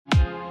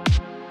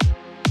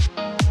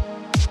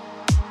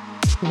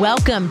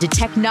Welcome to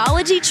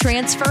Technology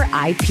Transfer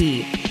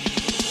IP.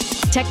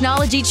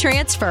 Technology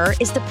transfer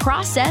is the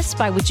process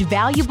by which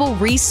valuable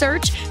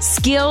research,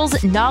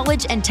 skills,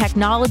 knowledge, and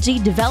technology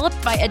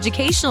developed by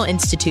educational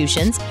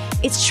institutions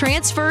is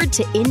transferred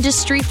to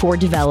industry for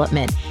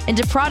development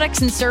into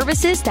products and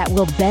services that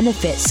will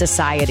benefit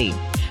society.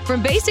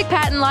 From basic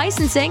patent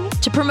licensing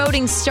to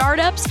promoting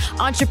startups,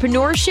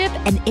 entrepreneurship,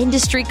 and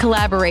industry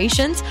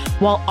collaborations,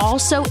 while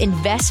also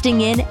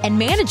investing in and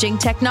managing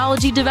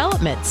technology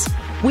developments.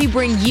 We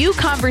bring you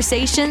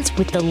conversations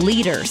with the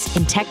leaders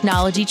in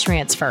technology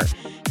transfer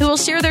who will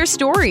share their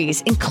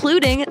stories,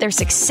 including their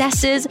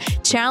successes,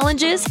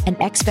 challenges,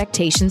 and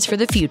expectations for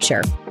the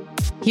future.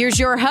 Here's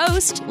your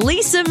host,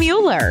 Lisa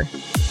Mueller.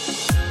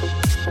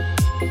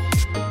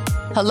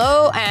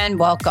 Hello and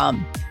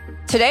welcome.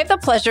 Today I have the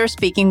pleasure of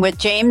speaking with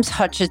James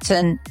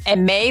Hutchinson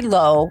and May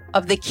Lowe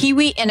of the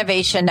Kiwi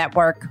Innovation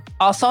Network,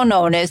 also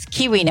known as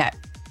KiwiNet.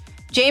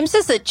 James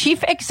is the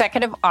Chief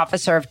Executive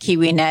Officer of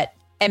KiwiNet,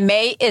 and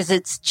May is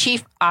its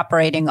Chief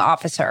Operating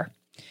Officer.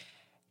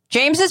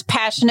 James is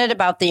passionate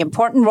about the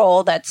important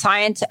role that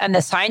science and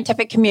the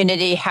scientific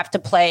community have to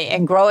play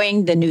in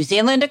growing the New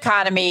Zealand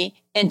economy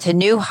into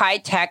new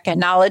high-tech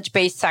and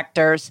knowledge-based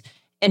sectors,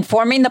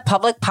 informing the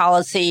public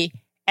policy,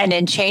 and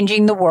in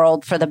changing the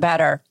world for the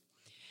better.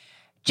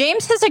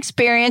 James has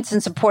experience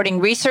in supporting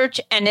research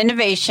and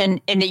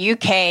innovation in the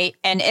UK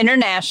and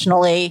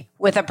internationally,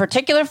 with a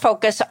particular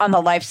focus on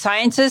the life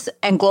sciences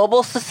and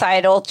global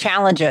societal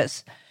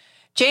challenges.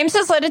 James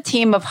has led a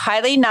team of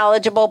highly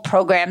knowledgeable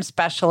program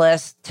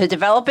specialists to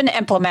develop and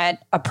implement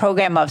a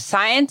program of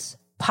science,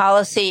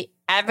 policy,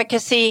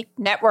 advocacy,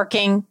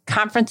 networking,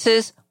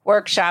 conferences,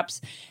 workshops,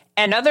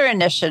 and other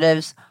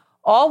initiatives,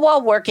 all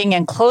while working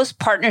in close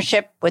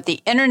partnership with the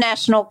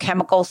international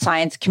chemical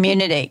science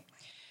community.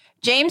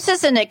 James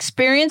is an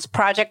experienced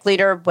project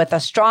leader with a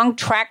strong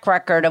track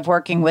record of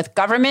working with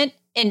government,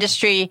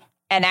 industry,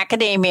 and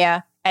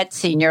academia at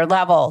senior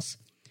levels.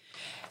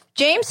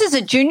 James is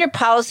a junior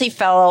policy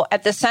fellow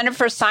at the Center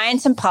for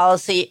Science and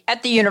Policy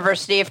at the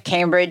University of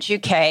Cambridge,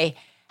 UK,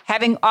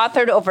 having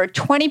authored over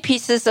 20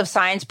 pieces of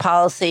science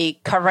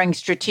policy covering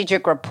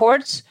strategic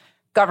reports,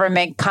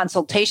 government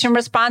consultation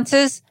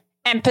responses,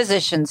 and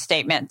position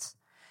statements.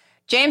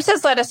 James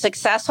has led a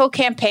successful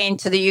campaign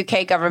to the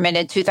UK government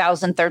in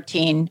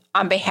 2013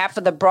 on behalf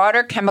of the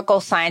broader chemical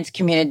science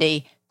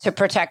community to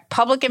protect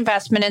public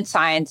investment in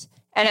science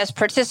and has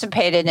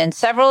participated in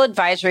several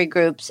advisory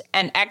groups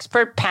and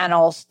expert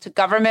panels to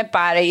government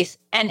bodies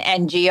and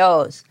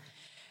NGOs.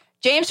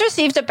 James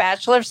received a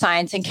Bachelor of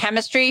Science in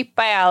Chemistry,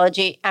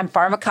 Biology, and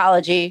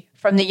Pharmacology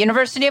from the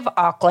University of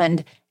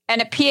Auckland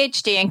and a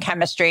PhD in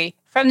Chemistry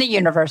from the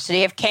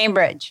University of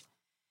Cambridge.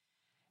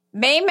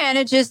 May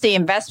manages the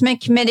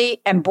investment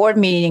committee and board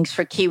meetings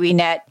for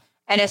KiwiNet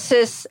and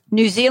assists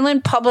New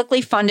Zealand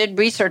publicly funded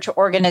research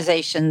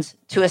organizations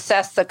to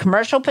assess the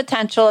commercial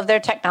potential of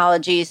their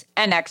technologies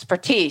and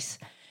expertise.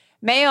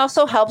 May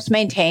also helps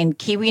maintain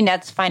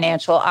KiwiNet's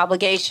financial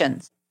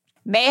obligations.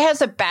 May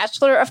has a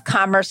Bachelor of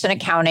Commerce in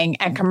Accounting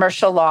and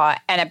Commercial Law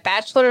and a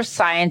Bachelor of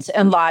Science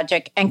in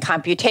Logic and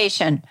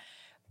Computation.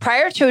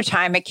 Prior to her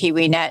time at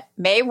KiwiNet,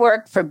 May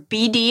worked for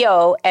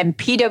BDO and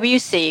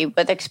PwC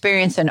with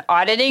experience in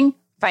auditing,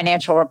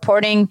 financial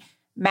reporting,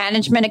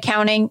 management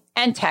accounting,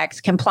 and tax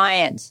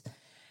compliance.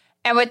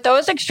 And with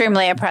those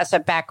extremely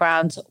impressive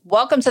backgrounds,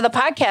 welcome to the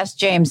podcast,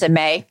 James and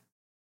May.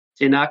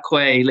 Tēnā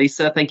koe,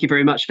 Lisa. Thank you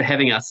very much for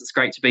having us. It's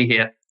great to be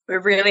here.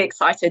 We're really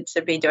excited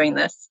to be doing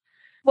this.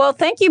 Well,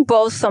 thank you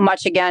both so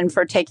much again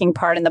for taking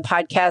part in the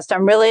podcast.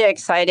 I'm really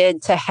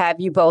excited to have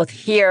you both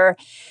here.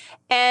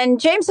 And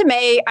James and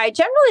May, I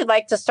generally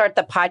like to start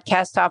the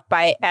podcast off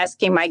by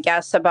asking my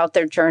guests about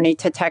their journey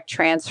to tech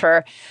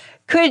transfer.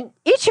 Could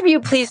each of you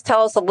please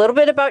tell us a little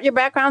bit about your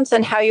backgrounds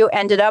and how you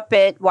ended up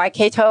at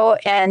Waikato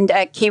and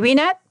at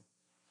KiwiNet?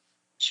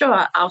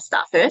 Sure, I'll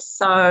start first.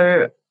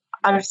 So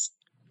I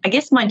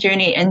guess my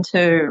journey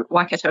into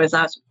Waikato is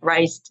I was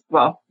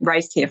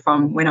raised here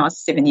from when I was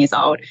 7 years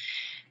old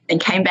and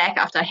came back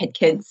after I had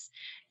kids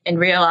and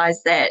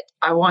realized that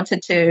I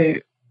wanted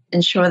to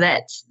ensure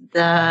that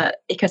the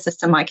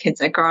ecosystem my kids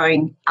are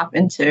growing up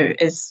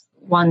into is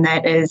one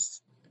that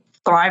is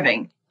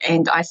thriving.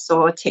 And I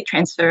saw tech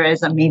transfer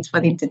as a means for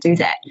them to do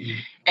that. Mm.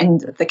 And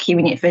the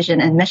KiwiNet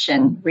vision and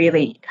mission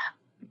really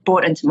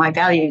bought into my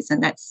values.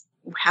 And that's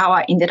how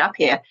I ended up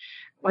here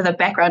with a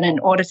background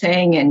in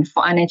auditing and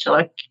financial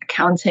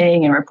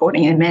accounting and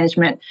reporting and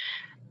management.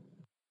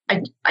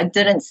 I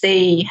didn't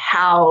see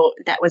how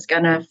that was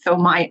going to fill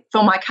my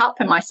cup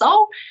and my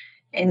soul.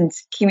 And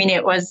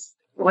KiwiNet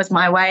was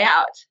my way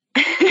out.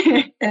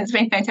 And it's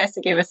been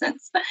fantastic ever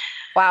since.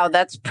 Wow,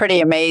 that's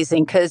pretty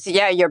amazing because,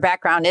 your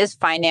background is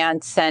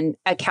finance and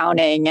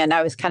accounting, and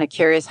I was kind of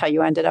curious how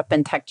you ended up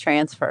in tech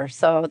transfer.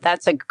 So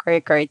that's a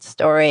great, great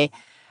story.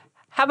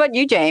 How about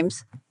you,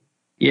 James?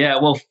 Yeah,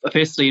 well,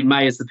 firstly,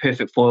 May is the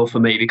perfect foil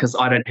for me because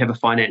I don't have a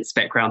finance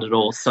background at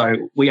all.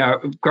 So we are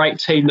a great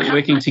team that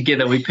working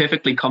together. We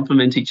perfectly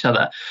complement each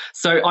other.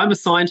 So I'm a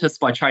scientist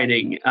by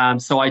training.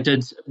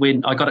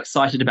 When I got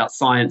excited about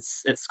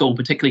science at school,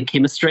 particularly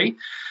chemistry.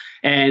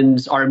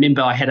 And I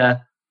remember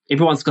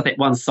everyone's got that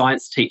one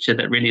science teacher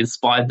that really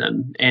inspired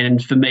them.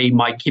 And for me,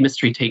 my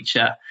chemistry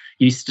teacher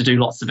used to do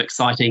lots of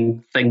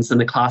exciting things in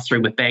the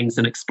classroom with bangs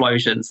and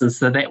explosions. And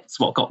so that's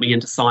what got me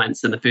into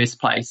science in the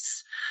first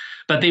place.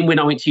 But then when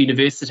I went to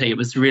university, it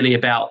was really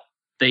about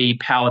the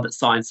power that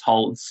science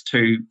holds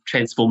to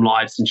transform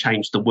lives and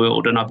change the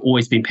world. And I've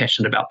always been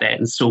passionate about that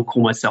and still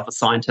call myself a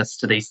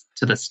scientist to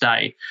this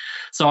day.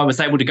 So I was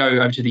able to go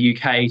over to the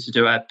UK to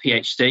do a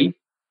PhD.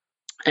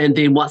 And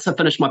then once I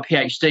finished my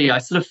PhD, I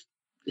sort of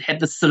had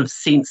this sort of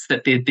sense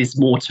that there's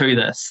more to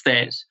this,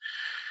 that,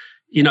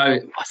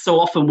 so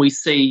often we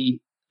see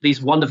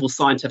these wonderful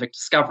scientific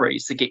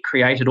discoveries that get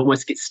created,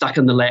 almost get stuck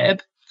in the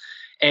lab.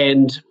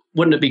 And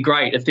wouldn't it be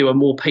great if there were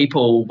more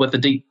people with a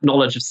deep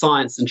knowledge of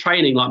science and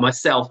training like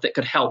myself that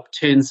could help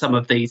turn some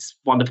of these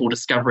wonderful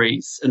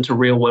discoveries into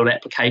real world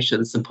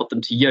applications and put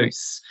them to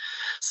use?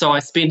 So I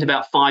spent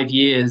about 5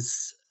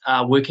 years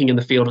working in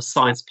the field of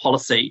science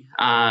policy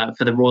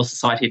for the Royal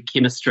Society of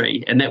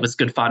Chemistry. And that was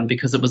good fun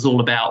because it was all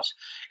about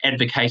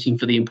advocating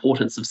for the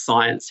importance of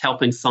science,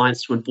 helping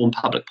science to inform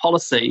public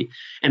policy,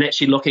 and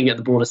actually looking at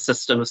the broader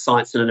system of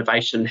science and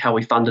innovation, how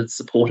we fund and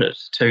support it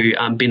to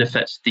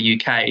benefit the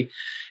UK.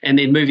 And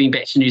then moving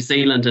back to New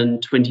Zealand in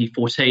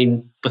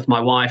 2014 with my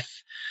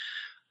wife,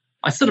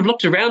 I sort of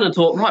looked around and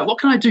thought, right, what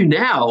can I do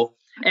now?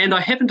 And I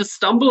happened to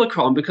stumble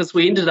upon, because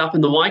we ended up in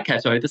the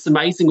Waikato, this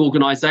amazing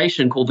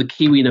organisation called the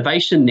Kiwi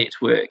Innovation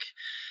Network.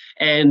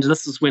 And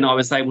this is when I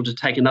was able to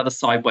take another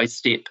sideways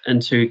step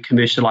into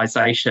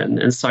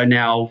commercialisation. And so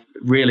now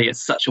really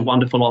it's such a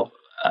wonderful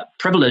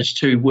privilege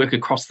to work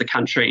across the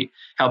country,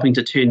 helping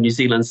to turn New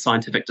Zealand's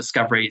scientific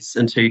discoveries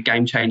into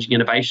game-changing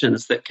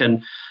innovations that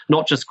can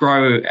not just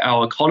grow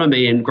our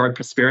economy and grow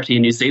prosperity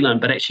in New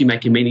Zealand, but actually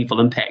make a meaningful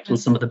impact on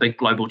some of the big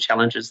global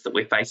challenges that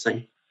we're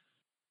facing.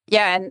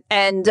 Yeah,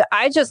 and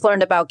I just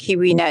learned about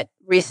KiwiNet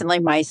recently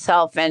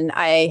myself, and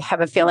I have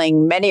a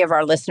feeling many of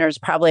our listeners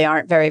probably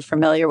aren't very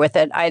familiar with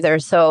it either.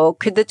 So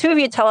could the two of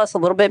you tell us a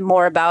little bit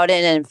more about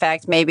it, and in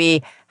fact,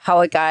 maybe how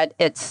it got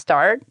its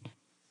start?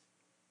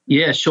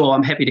 Yeah, sure.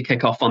 I'm happy to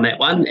kick off on that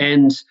one.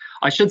 And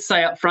I should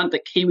say up front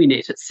that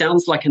KiwiNet, it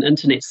sounds like an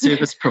internet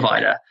service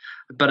provider,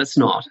 but it's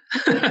not.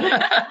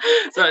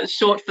 So it's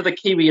short for the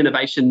Kiwi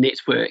Innovation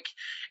Network.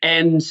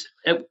 And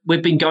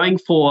we've been going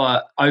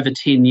for over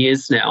 10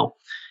 years now.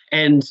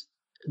 And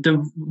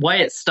the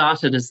way it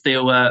started is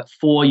there were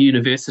four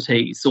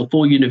university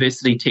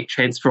tech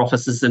transfer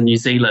offices in New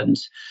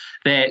Zealand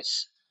that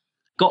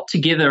got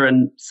together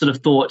and sort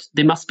of thought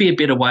there must be a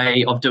better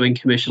way of doing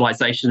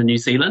commercialisation in New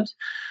Zealand.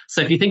 So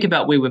if you think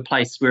about where we're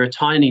placed, we're a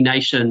tiny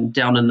nation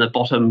down in the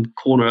bottom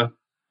corner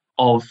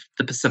of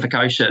the Pacific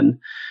Ocean.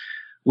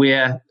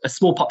 We're a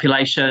small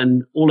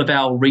population. All of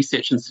our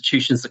research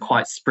institutions are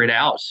quite spread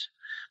out.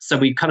 So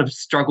we kind of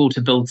struggle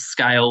to build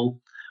scale.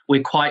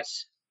 We're quite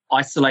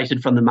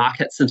isolated from the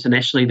markets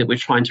internationally that we're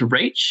trying to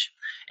reach,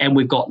 and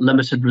we've got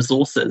limited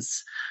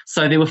resources.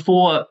 So there were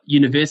four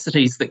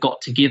universities that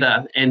got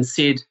together and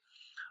said,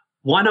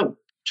 why not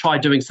try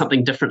doing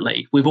something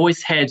differently? We've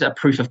always had a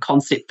proof of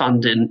concept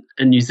fund in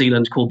New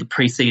Zealand called the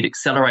Pre-Seed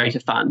Accelerator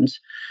Fund,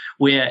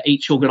 where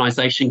each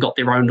organisation got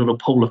their own little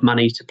pool of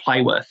money to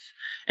play with.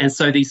 And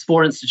so these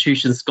four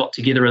institutions got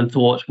together and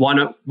thought, why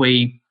don't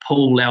we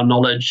pool our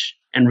knowledge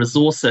and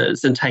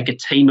resources and take a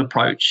team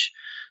approach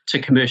to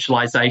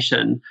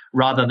commercialisation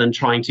rather than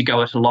trying to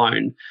go it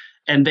alone?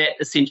 And that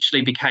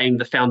essentially became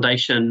the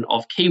foundation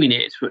of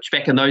KiwiNet, which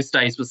back in those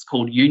days was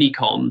called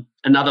Unicom,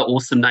 another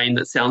awesome name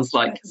that sounds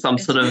like some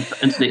sort of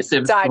internet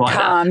service provider.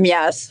 .com,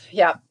 yes.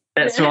 Yep.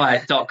 That's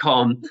right,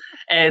 .com.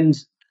 And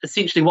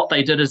essentially what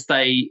they did is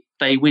they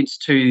went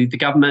to the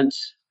government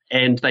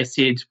and they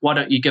said, why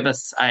don't you give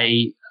us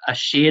a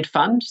shared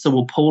fund? So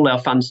we'll pool our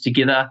funds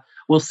together.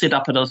 We'll set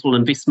up a little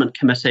investment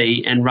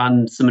committee and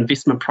run some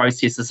investment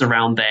processes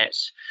around that.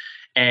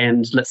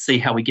 And let's see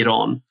how we get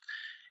on.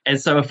 And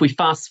so if we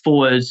fast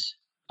forward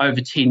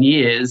over 10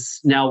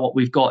 years, now what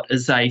we've got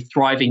is a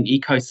thriving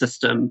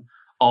ecosystem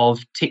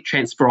of tech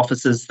transfer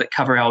offices that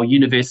cover our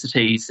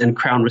universities and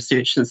Crown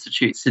Research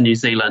Institutes in New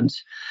Zealand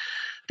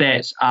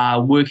that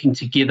are working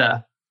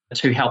together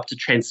to help to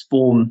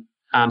transform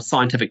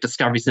scientific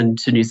discoveries in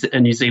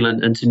New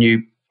Zealand into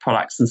new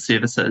products and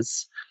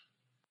services.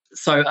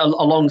 So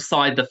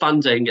alongside the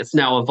funding, it's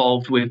now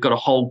evolved. We've got a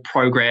whole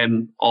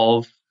program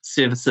of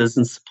services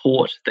and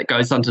support that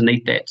goes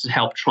underneath that to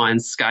help try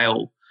and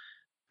scale,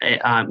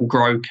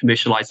 grow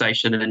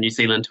commercialisation in New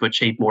Zealand to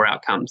achieve more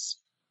outcomes.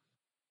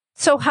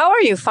 So how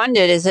are you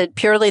funded? Is it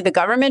purely the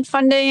government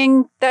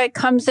funding that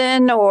comes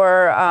in,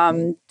 or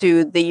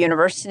do the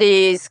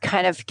universities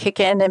kind of kick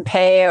in and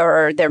pay,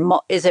 or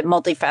is it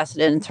multifaceted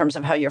in terms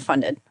of how you're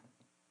funded?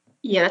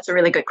 Yeah, that's a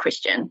really good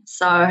question.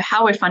 So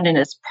how we're funded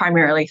is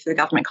primarily through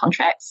government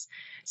contracts.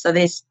 So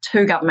there's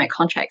 2 government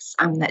contracts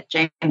that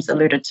James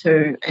alluded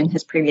to in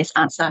his previous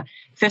answer.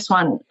 First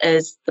one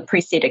is the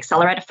Pre-Seed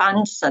Accelerator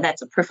Fund. So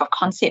that's a proof of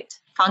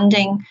concept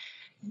funding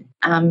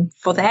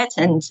for that.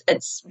 And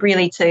it's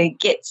really to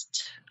get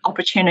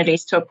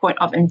opportunities to a point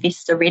of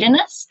investor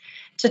readiness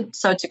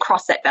to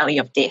cross that valley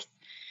of death.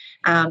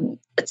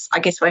 I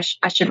guess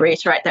I should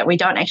reiterate that we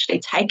don't actually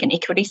take an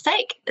equity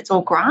stake. It's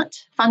all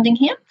grant funding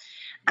here.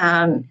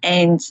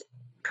 And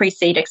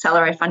pre-seed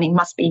accelerator funding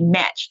must be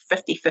matched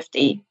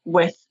 50-50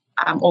 with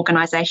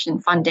organisation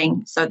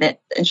funding, so that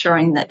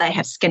ensuring that they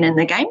have skin in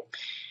the game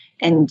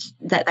and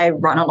that they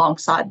run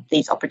alongside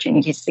these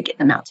opportunities to get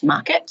them out to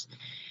market.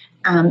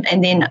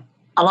 And then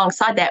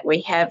alongside that,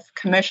 we have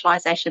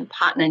commercialisation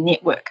partner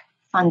network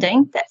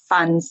funding that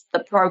funds the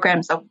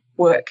programs of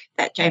work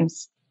that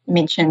James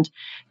mentioned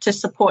to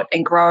support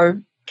and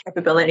grow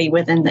capability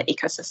within the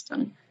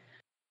ecosystem.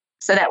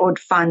 So that would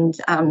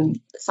fund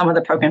some of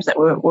the programs that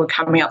we're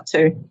coming up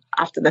to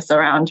after this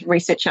around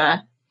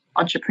researcher,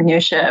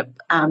 entrepreneurship,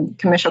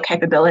 commercial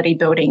capability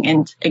building,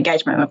 and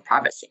engagement with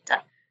private sector.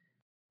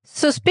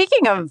 So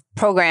speaking of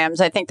programs,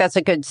 I think that's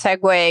a good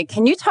segue.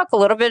 Can you talk a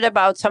little bit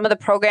about some of the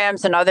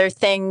programs and other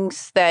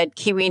things that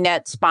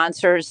KiwiNet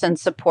sponsors and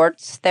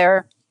supports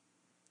there?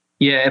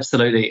 Yeah,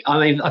 absolutely. I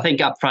mean, I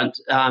think upfront,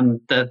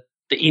 the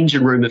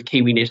engine room of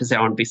KiwiNet is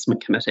our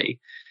investment committee,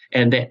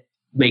 and that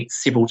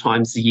meets several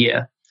times a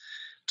year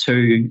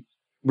to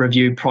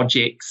review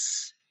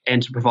projects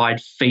and to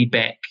provide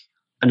feedback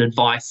and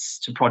advice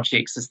to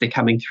projects as they're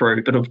coming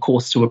through, but of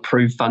course to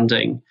approve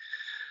funding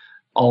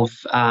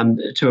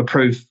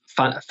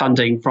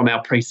funding from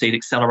our Pre-Seed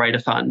Accelerator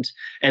Fund.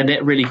 And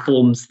that really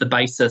forms the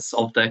basis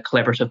of the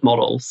collaborative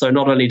model. So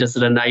not only does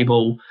it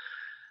enable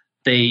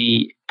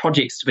the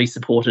projects to be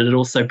supported, it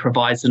also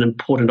provides an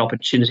important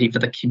opportunity for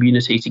the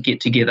community to get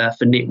together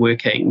for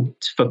networking,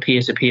 for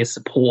peer-to-peer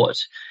support.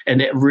 And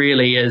that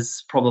really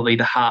is probably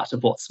the heart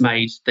of what's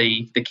made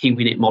the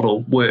KiwiNet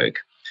model work.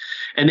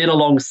 And then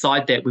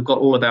alongside that, we've got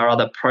all of our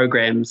other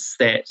programs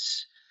that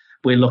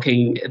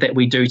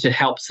we do to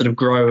help sort of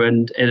grow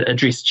and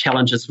address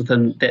challenges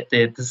within that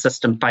the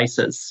system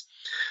faces.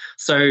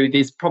 So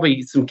there's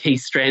probably some key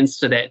strands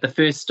to that. The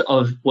first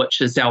of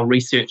which is our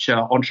researcher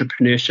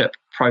entrepreneurship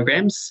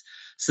programs.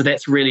 So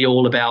that's really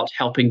all about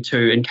helping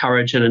to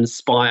encourage and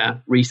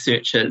inspire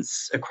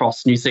researchers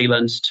across New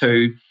Zealand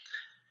to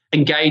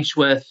engage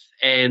with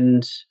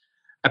and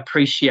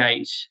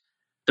appreciate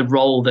the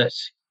role that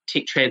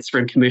tech transfer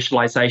and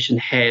commercialisation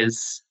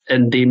has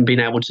in them being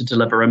able to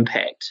deliver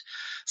impact.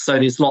 So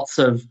there's lots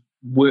of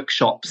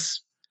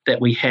workshops that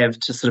we have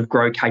to sort of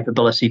grow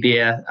capability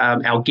there.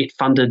 Our Get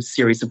Funded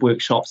series of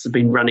workshops have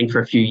been running for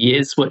a few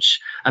years, which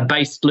are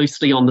based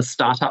loosely on the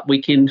Startup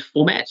Weekend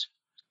format,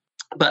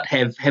 but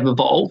have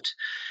evolved.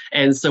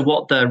 And so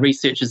what the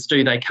researchers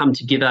do, they come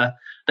together,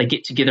 they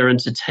get together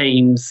into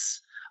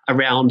teams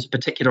around a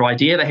particular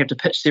idea. They have to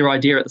pitch their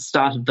idea at the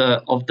start of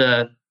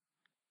the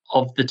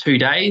 2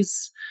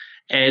 days,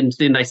 and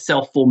then they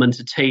self-form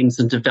into teams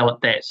and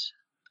develop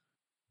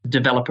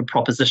a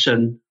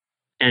proposition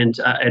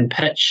and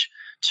pitch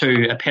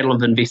to a panel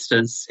of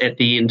investors at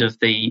the end of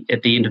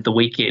the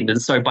weekend. And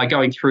so by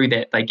going through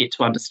that, they get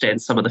to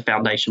understand some of the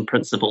foundation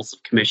principles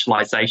of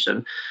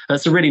commercialization.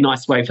 It's a really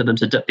nice way for them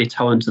to dip their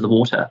toe into the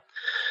water.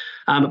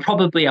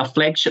 Probably our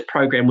flagship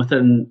program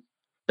within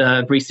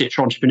the research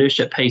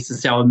entrepreneurship piece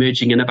is our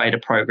Emerging Innovator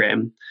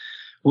program.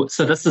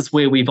 So this is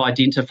where we've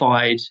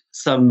identified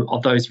some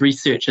of those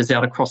researchers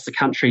out across the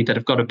country that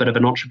have got a bit of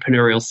an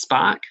entrepreneurial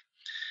spark,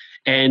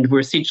 and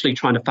we're essentially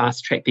trying to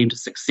fast track them to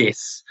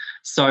success.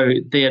 So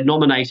they're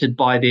nominated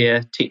by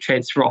their tech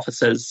transfer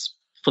officers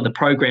for the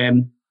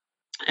program,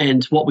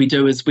 and what we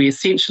do is we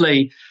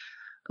essentially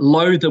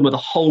load them with a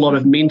whole lot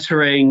of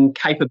mentoring,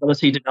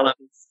 capability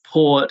development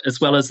support,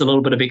 as well as a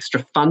little bit of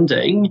extra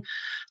funding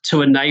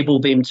to enable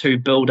them to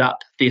build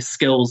up their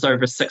skills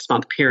over a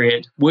 6-month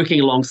period, working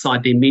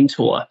alongside their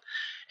mentor.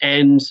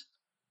 And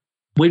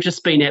we've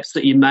just been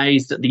absolutely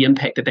amazed at the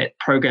impact that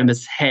program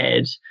has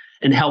had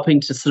in helping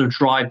to sort of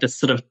drive this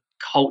sort of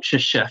culture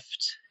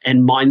shift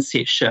and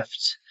mindset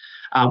shift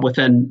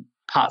within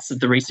parts of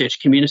the research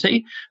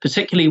community,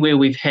 particularly where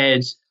we've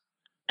had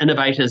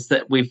innovators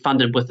that we've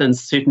funded within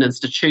certain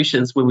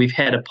institutions where we've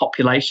had a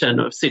population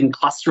or a certain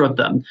cluster of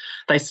them.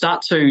 They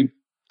start to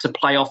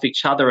play off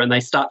each other, and they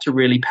start to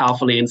really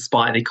powerfully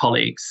inspire their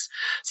colleagues.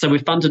 So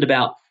we've funded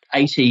about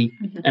 80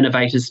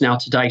 innovators now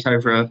to date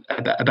over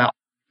about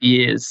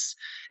years,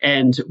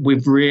 and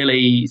we've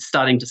really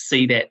starting to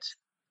see that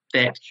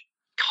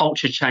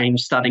culture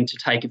change starting to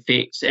take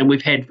effect. And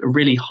we've had a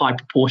really high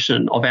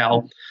proportion of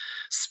our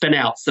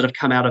spin-outs that have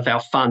come out of our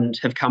fund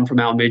have come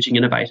from our emerging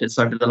innovators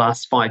over the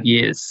last 5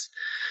 years.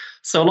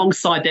 So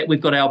alongside that,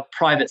 we've got our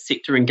private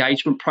sector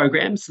engagement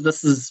program. So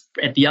this is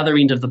at the other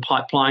end of the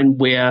pipeline,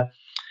 where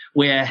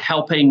we're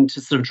helping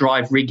to sort of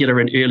drive regular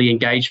and early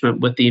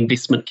engagement with the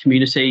investment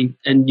community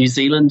in New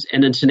Zealand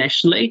and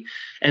internationally.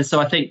 And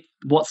so I think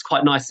what's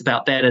quite nice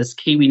about that is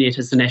KiwiNet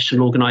as a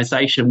national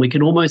organisation, we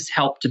can almost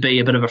help to be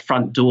a bit of a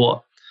front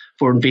door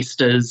for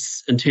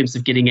investors in terms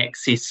of getting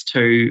access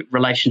to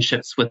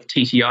relationships with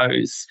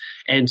TTOs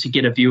and to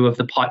get a view of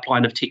the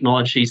pipeline of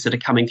technologies that are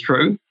coming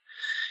through.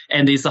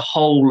 And there's a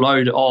whole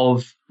load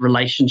of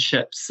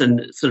relationships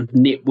and sort of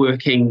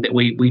networking that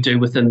we do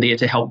within there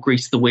to help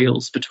grease the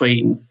wheels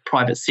between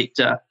private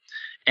sector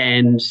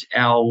and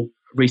our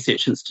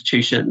research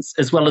institutions,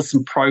 as well as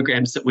some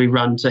programs that we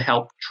run to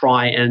help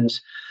try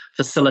and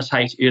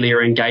facilitate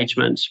earlier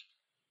engagement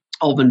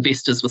of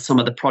investors with some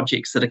of the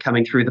projects that are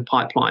coming through the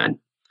pipeline.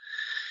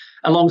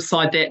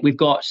 Alongside that, we've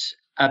got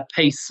a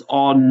piece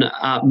on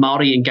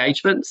Māori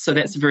engagement. So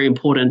that's a very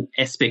important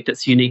aspect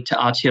that's unique to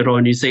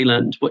Aotearoa New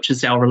Zealand, which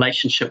is our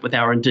relationship with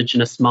our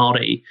Indigenous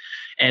Māori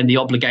and the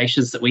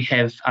obligations that we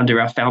have under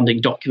our founding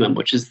document,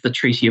 which is the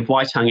Treaty of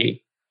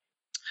Waitangi.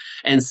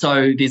 And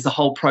so there's a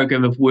whole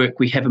program of work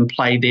we have in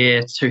play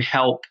there to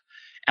help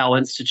our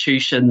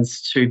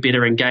institutions to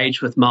better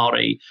engage with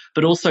Māori,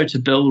 but also to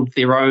build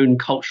their own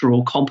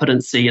cultural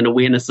competency and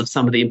awareness of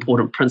some of the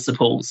important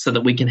principles so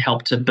that we can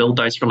help to build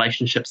those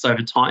relationships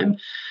over time.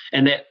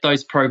 And that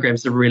those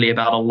programs are really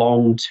about a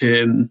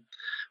long-term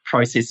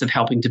process of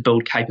helping to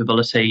build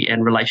capability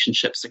and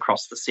relationships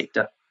across the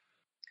sector.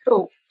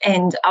 Cool.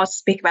 And I'll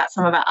speak about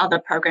some of our other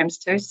programs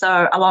too.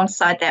 So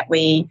alongside that,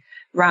 we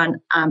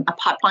run a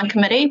pipeline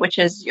committee, which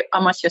is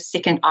almost your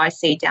second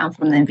IC down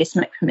from the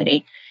investment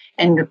committee.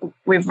 And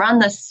we've run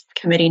this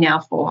committee now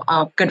for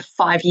a good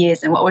 5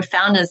 years. And what we've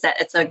found is that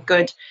it's a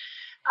good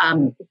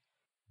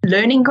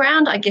learning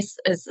ground, I guess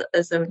is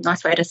a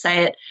nice way to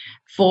say it,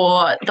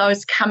 for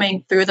those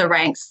coming through the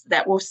ranks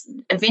that will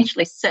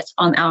eventually sit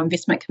on our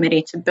investment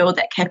committee to build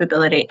that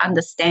capability,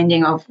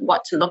 understanding of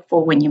what to look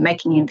for when you're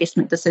making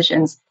investment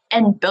decisions,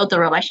 and build the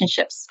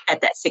relationships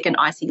at that second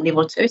IC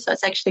level too. So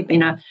it's actually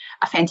been a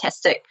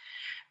fantastic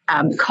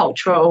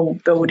cultural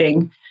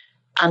building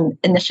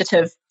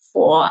initiative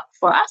for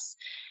us.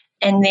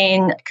 And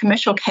then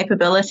commercial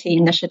capability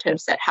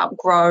initiatives that help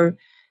grow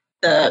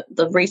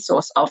the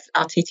resource of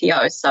our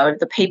TTOs, so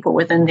the people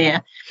within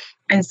there.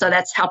 And so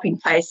that's helping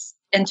place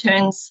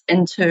interns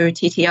into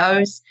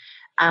TTOs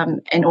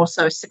and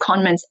also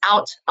secondments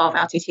out of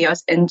our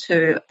TTOs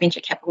into venture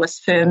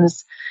capitalist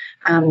firms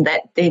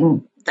that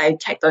then they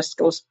take those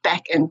skills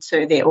back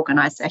into their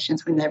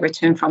organisations when they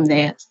return from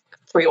their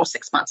 3 or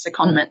 6 month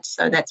secondment.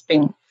 So that's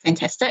been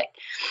fantastic.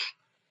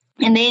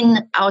 And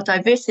then our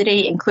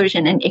diversity,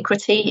 inclusion and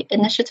equity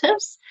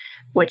initiatives,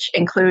 which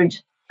include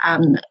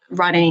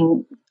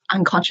running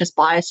unconscious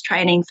bias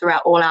training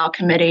throughout all our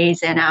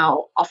committees and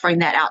our offering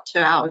that out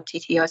to our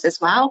TTOs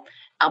as well,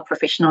 our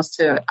professionals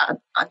to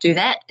do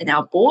that in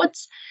our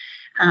boards.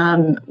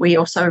 We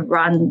also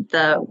run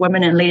the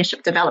Women in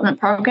Leadership Development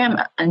Program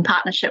in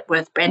partnership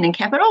with Brandon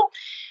Capital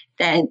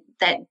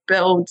that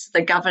builds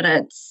the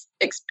governance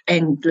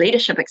and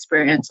leadership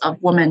experience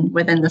of women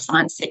within the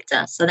science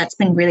sector. So that's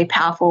been really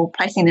powerful,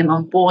 placing them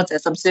on boards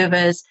as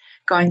observers,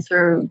 going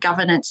through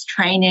governance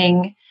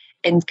training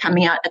and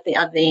coming out at the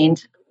other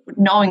end,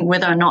 knowing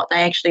whether or not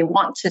they actually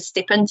want to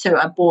step into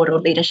a board or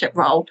leadership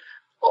role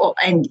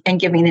and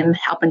giving them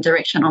help and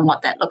direction on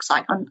what that looks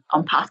like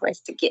on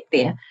pathways to get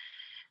there.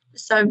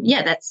 So,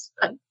 yeah,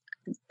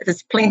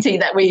 there's plenty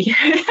that we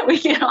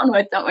get on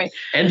with, don't we?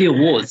 And the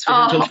awards. We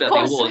talked about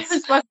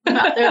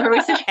the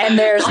awards. And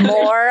there's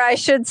more, I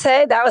should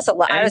say. That was a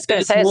lot. I was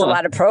going to say it's a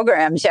lot of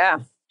programs, yeah.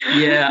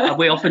 Yeah,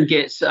 we often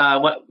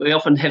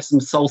have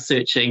some soul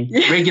searching,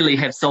 regularly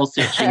have soul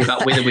searching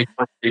about whether we're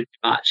trying to do too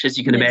much, as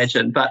you can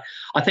imagine. But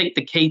I think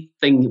the key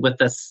thing with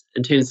this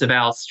in terms of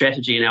our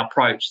strategy and our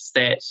approach is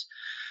that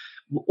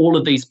all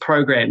of these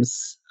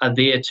programs are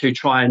there to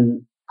try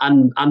and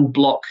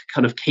unblock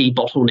kind of key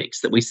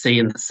bottlenecks that we see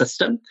in the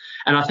system.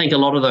 And I think a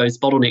lot of those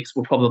bottlenecks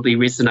will probably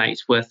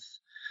resonate with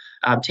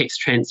tax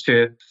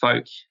transfer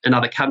folk in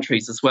other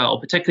countries as well,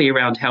 particularly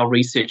around how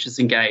researchers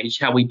engage,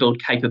 how we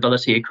build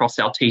capability across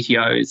our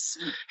TTOs,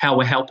 how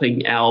we're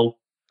helping our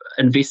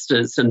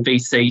investors and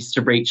VCs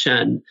to reach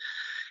in,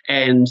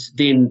 and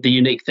then the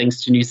unique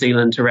things to New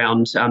Zealand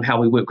around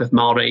how we work with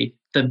Māori.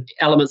 The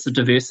elements of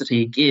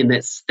diversity, again,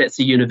 that's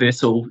a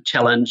universal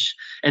challenge.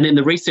 And then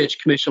the Research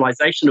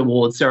Commercialisation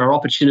Awards are our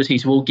opportunity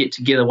to all get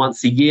together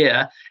once a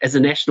year as a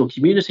national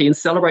community and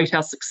celebrate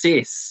our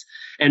success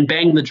and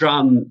bang the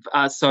drum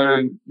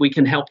so we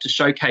can help to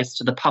showcase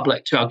to the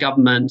public, to our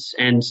government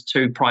and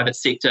to private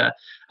sector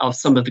of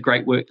some of the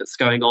great work that's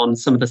going on,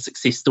 some of the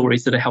success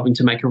stories that are helping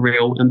to make a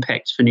real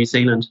impact for New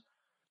Zealand.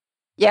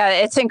 Yeah,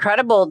 it's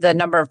incredible, the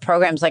number of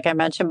programs, like I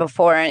mentioned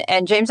before.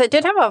 And James, I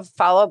did have a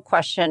follow-up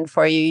question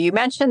for you. You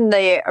mentioned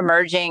the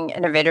Emerging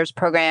Innovators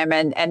Program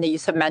and the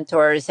use of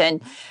mentors.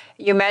 And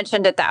you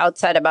mentioned at the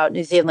outset about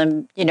New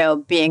Zealand,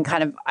 being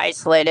kind of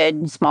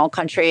isolated, small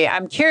country.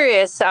 I'm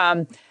curious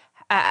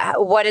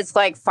what it's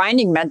like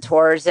finding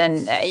mentors,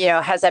 and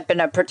has that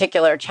been a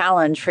particular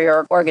challenge for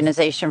your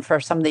organization for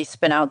some of these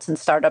spin-outs and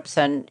startups,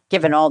 and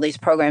given all these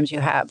programs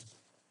you have?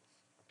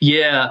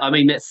 Yeah, I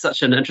mean, that's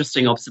such an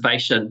interesting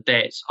observation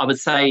that I would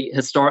say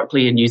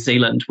historically in New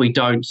Zealand, we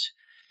don't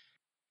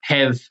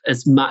have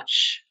as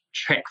much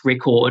track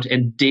record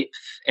and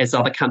depth as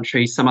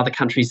some other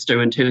countries do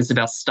in terms of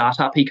our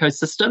startup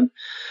ecosystem.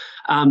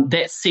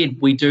 That said,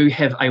 we do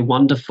have a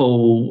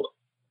wonderful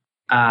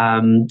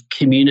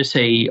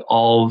community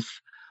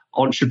of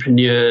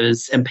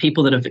entrepreneurs and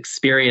people that have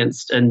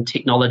experienced in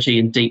technology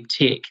and deep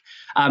tech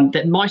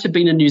that might have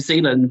been in New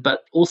Zealand,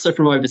 but also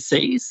from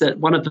overseas. That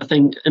one of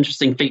the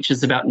interesting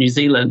features about New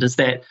Zealand is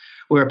that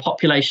we're a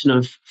population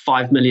of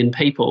 5 million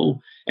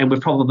people, and we've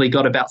probably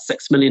got about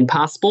 6 million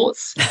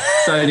passports.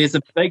 So there's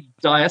a big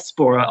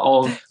diaspora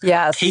of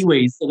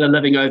Kiwis that are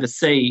living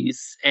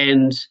overseas.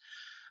 And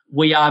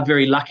we are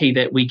very lucky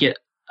that we get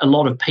a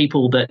lot of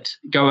people that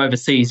go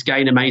overseas,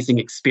 gain amazing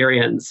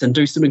experience and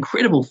do some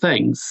incredible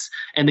things,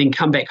 and then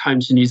come back home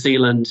to New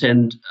Zealand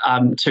and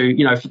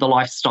for the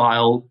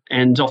lifestyle,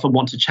 and often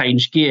want to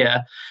change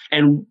gear.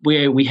 And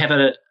where we have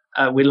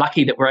we're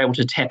lucky that we're able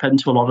to tap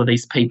into a lot of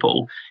these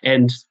people,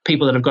 and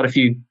people that have got a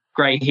few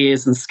grey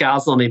hairs and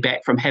scars on their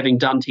back from having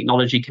done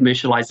technology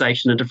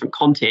commercialization in different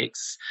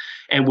contexts,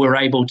 and we're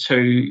able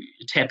to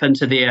tap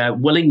into their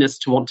willingness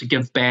to want to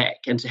give back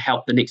and to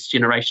help the next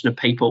generation of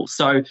people.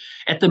 So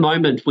at the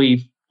moment,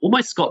 we've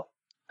almost got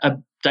a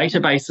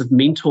database of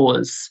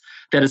mentors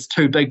that is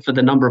too big for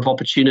the number of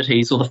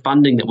opportunities or the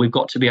funding that we've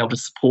got to be able to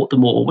support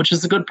them all, which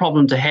is a good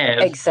problem to have.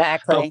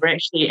 Exactly. But we're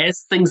actually,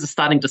 as things are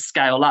starting to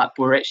scale up,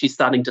 we're actually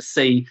starting to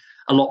see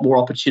a lot more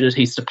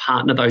opportunities to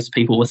partner those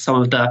people with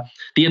some of the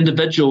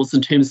individuals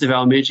in terms of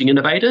our emerging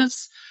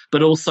innovators,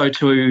 but also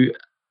to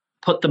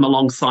put them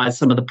alongside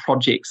some of the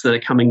projects that are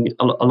coming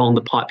along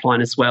the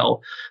pipeline as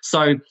well.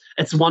 So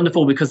it's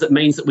wonderful because it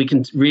means that we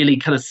can really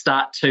kind of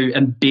start to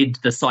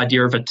embed this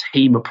idea of a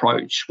team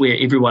approach where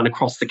everyone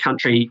across the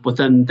country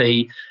within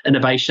the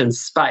innovation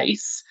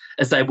space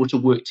is able to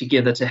work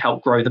together to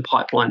help grow the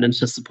pipeline and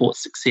to support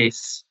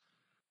success.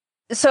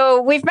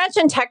 So we've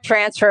mentioned tech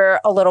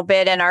transfer a little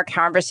bit in our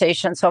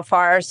conversation so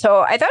far. So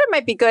I thought it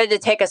might be good to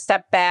take a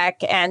step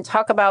back and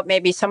talk about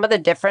maybe some of the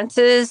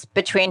differences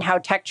between how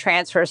tech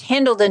transfer is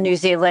handled in New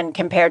Zealand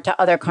compared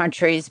to other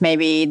countries,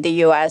 maybe the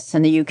US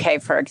and the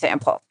UK, for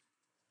example.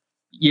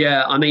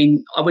 Yeah, I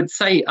mean, I would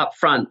say up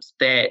front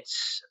that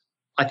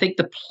I think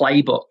the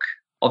playbook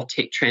of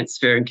tech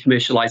transfer and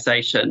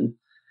commercialization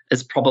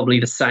is probably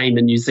the same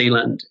in New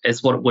Zealand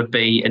as what it would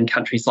be in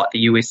countries like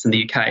the US and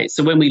the UK.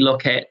 So when we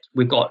look at,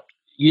 we've got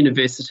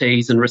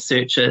universities and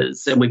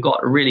researchers, and we've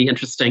got really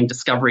interesting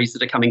discoveries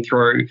that are coming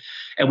through,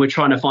 and we're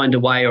trying to find a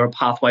way or a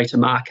pathway to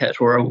market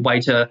or a way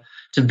to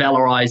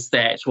valorize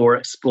that or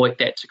exploit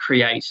that to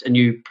create a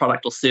new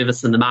product or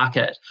service in the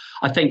market.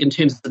 I think in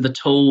terms of the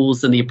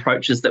tools and the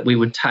approaches that we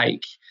would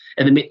take,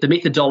 and the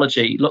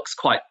methodology looks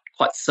quite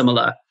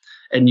similar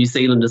in New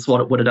Zealand as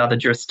what it would at other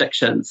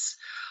jurisdictions.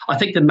 I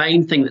think the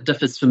main thing that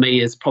differs for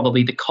me is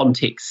probably the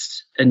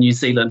context in New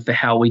Zealand for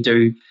how we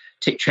do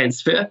tech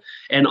transfer.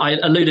 And I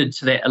alluded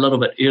to that a little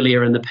bit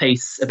earlier in the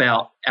piece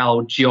about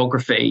our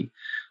geography.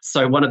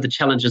 So one of the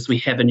challenges we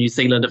have in New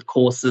Zealand, of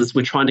course, is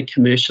we're trying to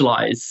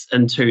commercialize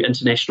into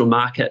international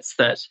markets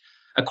that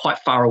are quite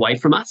far away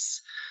from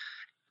us.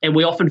 And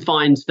we often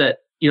find that,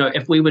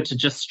 if we were to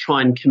just try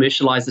and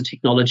commercialize the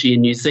technology in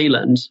New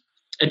Zealand,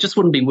 it just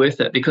wouldn't be worth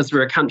it because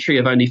we're a country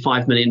of only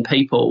 5 million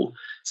people.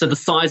 So the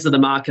size of the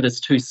market is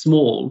too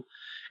small.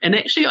 And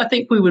actually, I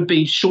think we would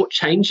be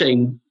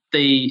shortchanging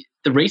the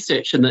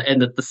research and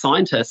the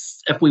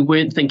scientists if we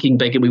weren't thinking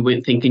big and we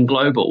weren't thinking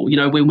global.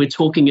 When we're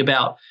talking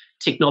about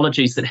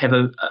technologies that have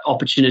an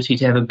opportunity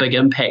to have a big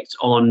impact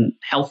on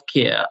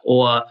healthcare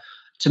or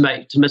to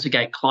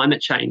mitigate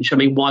climate change, I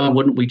mean, why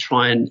wouldn't we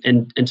try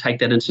and take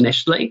that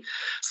internationally?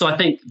 So I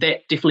think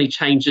that definitely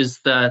changes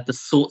the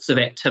sorts of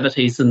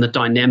activities and the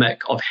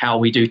dynamic of how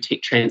we do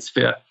tech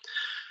transfer,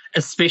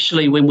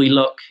 especially when we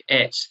look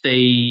at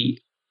the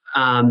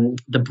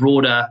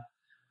broader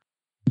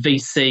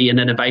VC and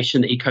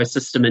innovation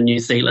ecosystem in New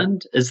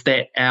Zealand, is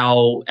that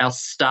our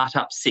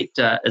startup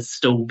sector is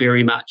still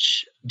very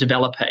much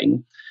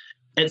developing.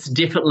 It's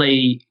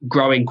definitely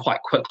growing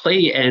quite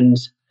quickly, and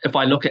if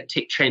I look at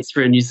tech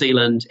transfer in New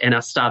Zealand and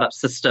our startup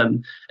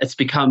system, it's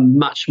become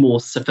much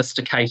more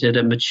sophisticated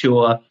and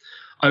mature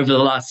over the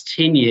last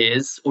 10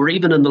 years or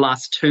even in the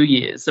last 2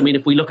 years. I mean,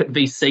 if we look at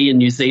VC in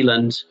New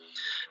Zealand,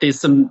 there's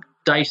some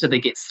data that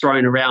gets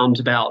thrown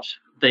around about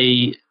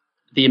the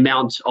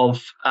amount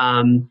of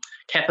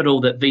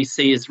capital that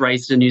VC has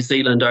raised in New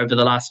Zealand over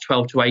the last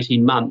 12 to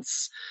 18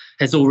 months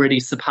has already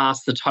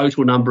surpassed the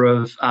total number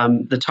of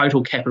the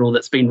total capital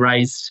that's been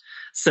raised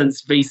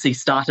since VC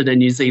started in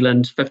New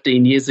Zealand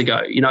 15 years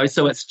ago.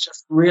 So it's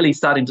just really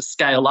starting to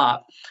scale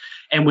up,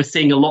 and we're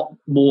seeing a lot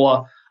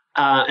more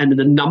and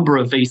the number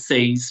of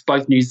VCs,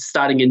 both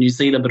starting in New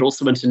Zealand but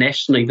also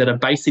internationally, that are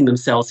basing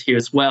themselves here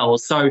as well.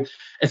 So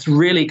it's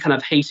really kind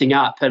of heating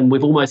up, and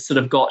we've almost sort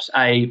of got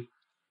a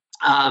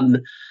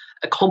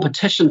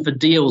competition for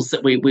deals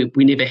that we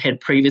never had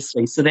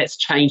previously. So that's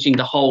changing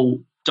the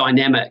whole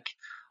dynamic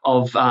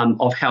of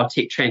how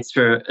tech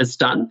transfer is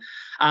done.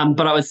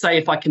 But I would say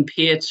if I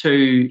compare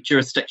to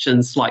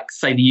jurisdictions like,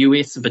 say, the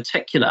US in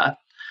particular,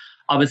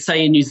 I would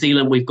say in New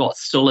Zealand we've got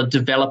still a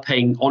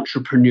developing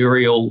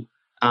entrepreneurial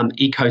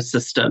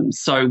ecosystem.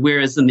 So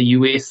whereas in the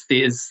US,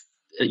 there's,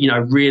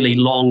 really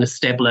long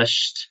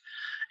established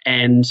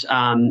and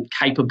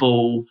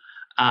capable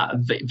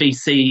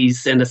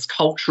VCs and this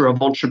culture of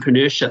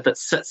entrepreneurship that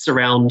sits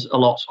around a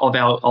lot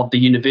of the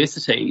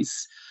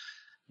universities,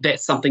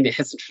 that's something that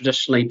hasn't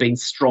traditionally been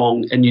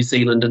strong in New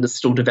Zealand and is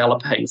still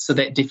developing. So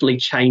that definitely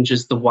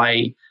changes the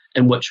way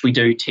in which we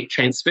do tech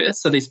transfer.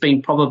 So there's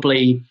been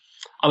probably,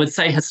 I would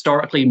say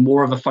historically,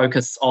 more of a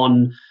focus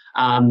on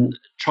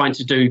trying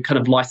to do kind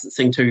of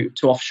licensing to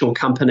offshore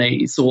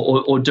companies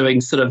or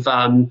doing sort of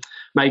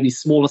maybe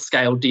smaller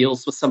scale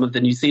deals with some of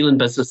the New Zealand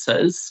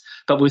businesses.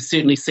 But we've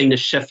certainly seen a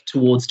shift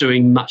towards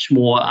doing much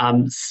more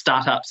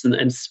startups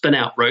and spin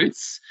out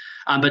routes.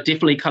 But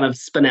definitely kind of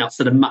spin outs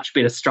that are much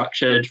better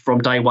structured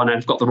from day one and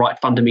have got the right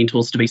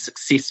fundamentals to be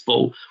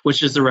successful,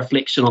 which is a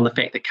reflection on the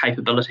fact that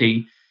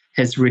capability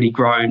has really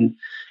grown.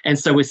 And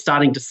so we're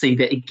starting to see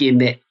that again,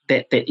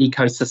 that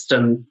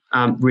ecosystem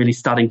really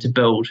starting to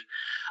build.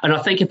 And I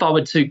think if I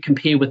were to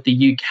compare with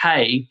the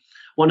UK,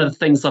 one of the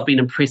things I've been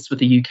impressed with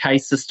the UK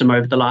system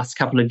over the last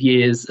couple of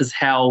years is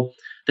how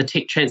the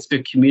tech transfer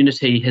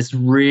community has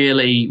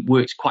really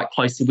worked quite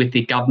closely with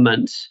their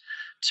government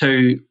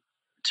to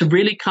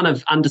really kind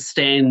of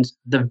understand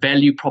the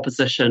value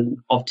proposition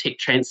of tech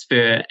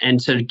transfer and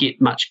to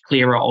get much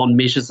clearer on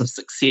measures of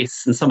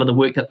success. And some of the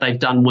work that they've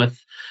done with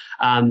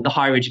the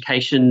Higher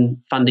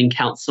Education Funding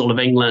Council of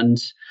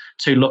England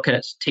to look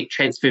at tech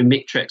transfer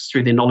metrics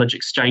through their knowledge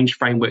exchange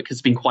framework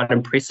has been quite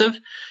impressive.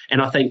 And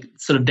I think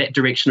sort of that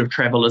direction of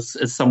travel is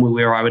somewhere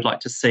where I would like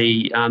to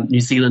see New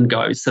Zealand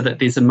go, so that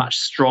there's a much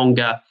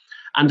stronger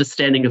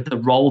understanding of the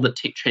role that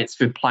tech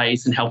transfer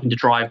plays in helping to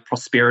drive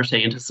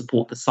prosperity and to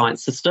support the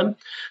science system,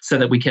 so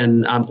that we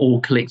can all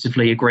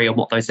collectively agree on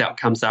what those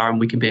outcomes are and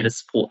we can better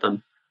support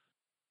them.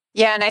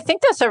 Yeah, and I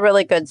think that's a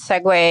really good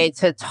segue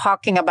to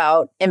talking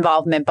about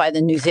involvement by the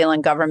New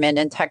Zealand government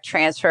in tech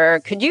transfer.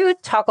 Could you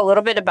talk a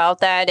little bit about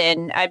that?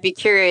 And I'd be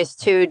curious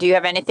too, do you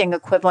have anything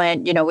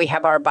equivalent? We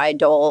have our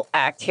Bayh-Dole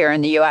Act here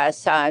in the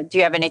US. Do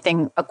you have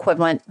anything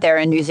equivalent there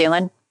in New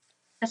Zealand?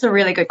 That's a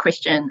really good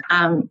question.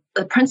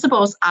 The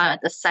principles are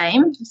the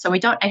same. So we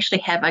don't actually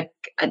have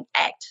an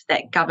act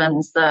that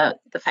governs the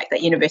fact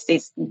that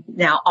universities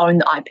now own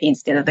the IP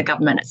instead of the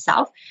government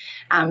itself.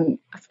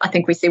 I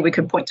think we said we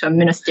could point to a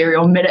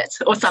ministerial minute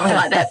or something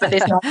like that, but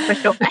there's no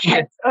official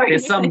act.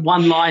 There's some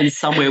one line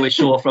somewhere, we're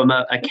sure, from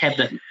a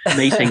cabinet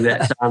meeting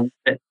that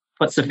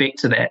puts effect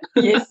to that.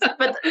 Yes,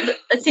 but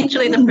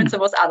essentially the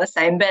principles are the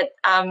same. But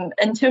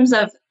in terms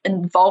of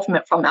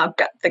involvement from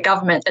the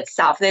government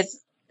itself,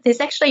 there's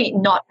actually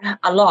not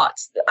a lot.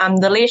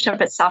 The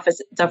leadership itself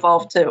has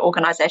devolved to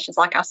organisations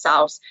like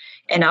ourselves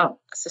and our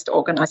sister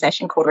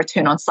organisation called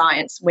Return on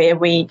Science, where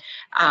we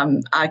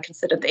are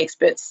considered the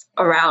experts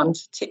around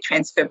tech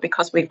transfer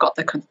because we've got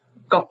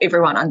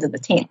everyone under the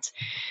tent.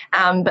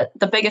 But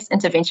the biggest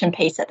intervention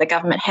piece that the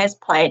government has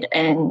played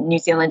in New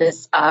Zealand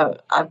is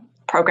a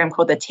program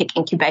called the Tech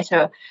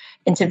Incubator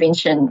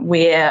Intervention,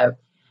 where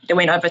they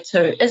went over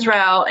to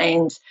Israel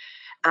and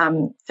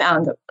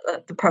found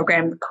the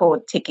program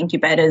called Tech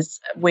Incubators,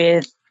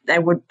 where they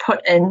would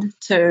put in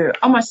to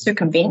almost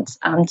circumvent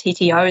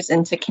TTOs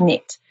and to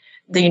connect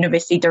the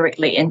university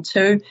directly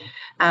into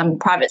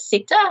private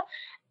sector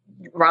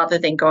rather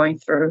than going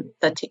through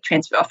the tech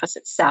transfer office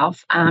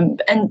itself.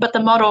 But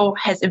the model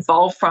has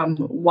evolved from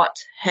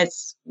what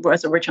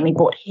was originally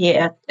brought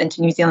here into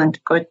New Zealand,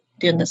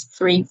 doing this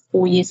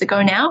 3-4 years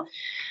ago now.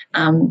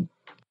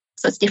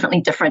 So it's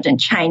definitely different and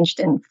changed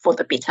and for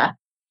the better.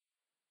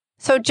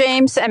 So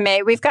James and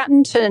May, we've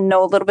gotten to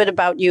know a little bit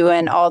about you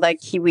and all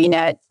that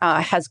KiwiNet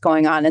has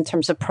going on in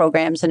terms of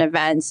programs and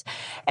events.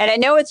 And I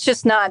know it's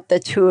just not the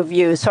two of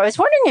you. So I was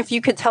wondering if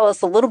you could tell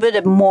us a little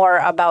bit more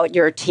about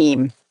your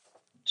team.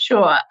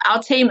 Sure.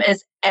 Our team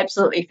is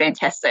absolutely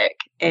fantastic.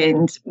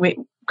 And we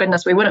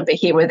wouldn't be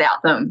here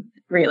without them,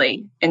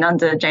 really, and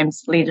under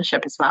James'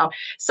 leadership as well.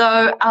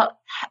 So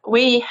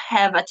we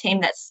have a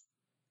team that's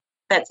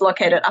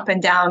located up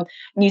and down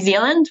New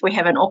Zealand. We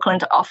have an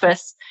Auckland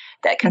office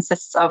that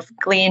consists of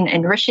Glenn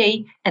and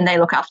Rishi, and they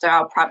look after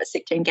our private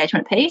sector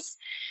engagement piece.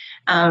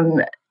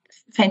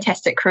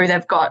 Fantastic crew.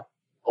 They've got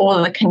all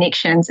of the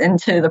connections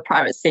into the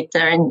private sector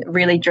and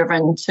really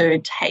driven to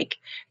take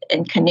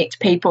and connect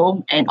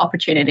people and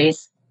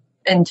opportunities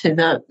into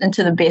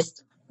the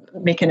best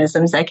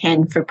mechanisms they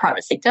can for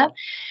private sector.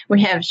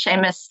 We have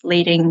Seamus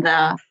leading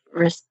the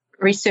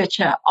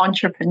researcher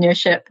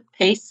entrepreneurship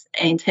piece,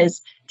 and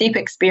his deep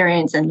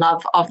experience and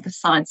love of the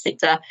science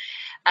sector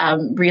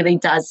really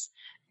does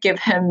give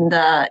him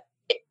the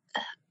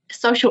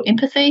social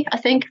empathy, I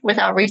think, with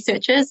our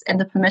researchers and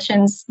the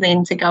permissions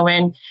then to go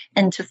in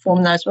and to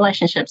form those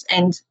relationships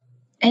and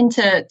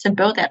to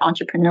build that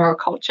entrepreneurial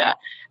culture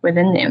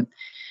within them.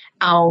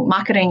 Our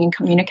marketing and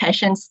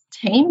communications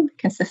team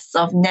consists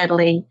of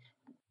Natalie,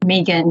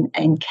 Megan,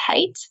 and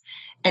Kate,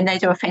 and they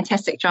do a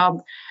fantastic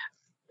job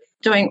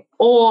doing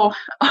all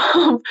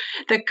of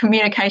the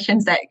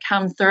communications that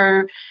come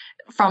through,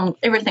 from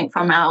everything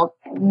from our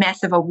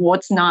massive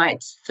awards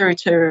night through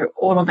to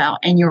all of our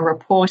annual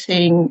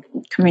reporting,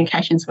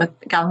 communications with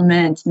the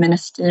government,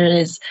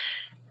 ministers,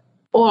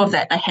 all of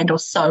that they handle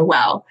so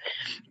well.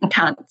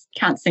 I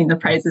can't sing the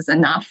praises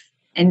enough.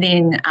 And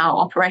then our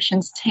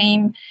operations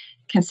team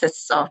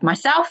consists of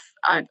myself.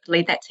 I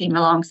lead that team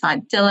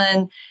alongside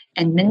Dylan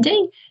and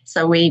Mindy.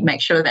 So we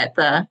make sure that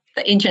the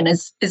engine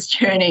is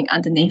churning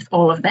underneath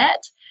all of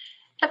that.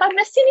 Have I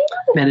missed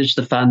anyone? Manage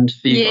the fund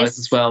for you guys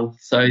as well.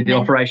 So the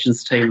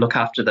operations team look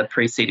after the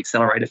Pre-Seed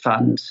Accelerator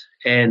Fund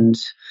and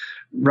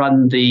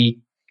run the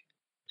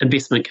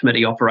investment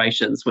committee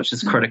operations, which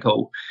is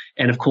critical.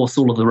 And of course,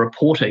 all of the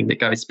reporting that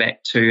goes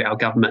back to our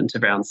government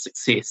around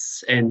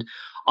success. And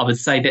I would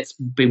say that's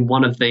been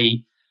one of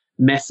the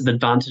massive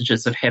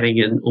advantages of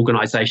having an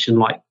organisation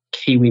like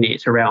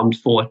KiwiNet around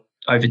for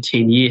over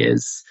 10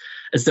 years,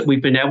 is that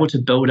we've been able to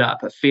build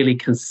up a fairly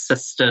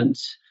consistent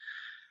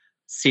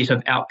set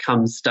of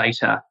outcomes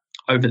data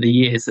over the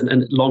years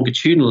and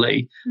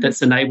longitudinally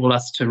that's enabled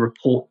us to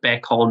report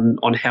back on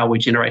how we're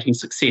generating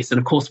success. And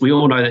of course, we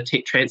all know that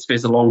tech transfer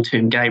is a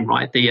long-term game,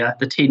 right? The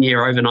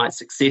 10-year overnight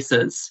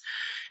successes.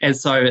 And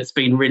so it's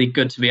been really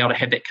good to be able to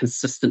have that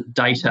consistent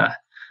data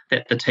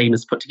that the team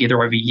has put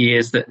together over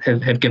years that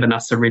have given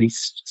us a really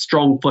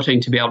strong footing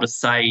to be able to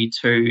say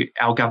to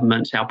our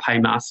government, our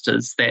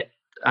paymasters, that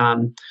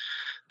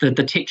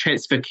the tech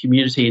transfer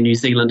community in New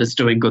Zealand is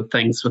doing good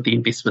things with the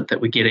investment that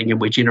we're getting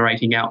and we're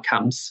generating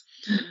outcomes.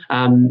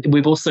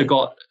 We've also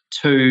got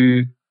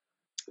 2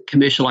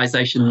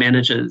 commercialisation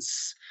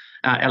managers,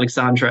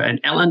 Alexandra and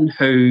Alan,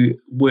 who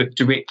work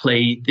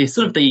directly. They're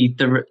sort of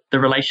the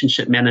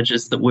relationship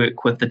managers that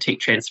work with the tech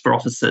transfer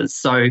officers.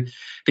 So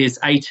there's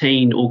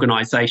 18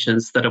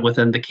 organisations that are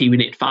within the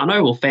KiwiNet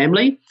whānau or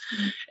family,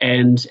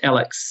 and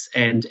Alex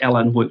and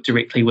Alan work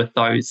directly with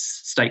those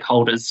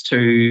stakeholders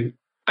to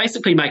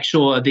basically make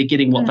sure they're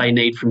getting what they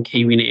need from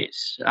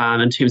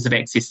KiwiNet in terms of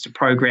access to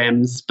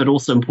programs, but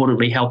also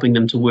importantly helping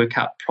them to work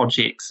up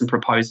projects and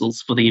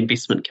proposals for the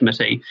investment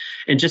committee,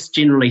 and just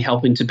generally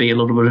helping to be a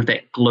little bit of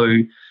that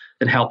glue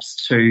that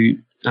helps to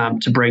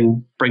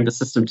bring the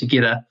system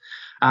together.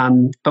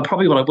 But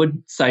probably what I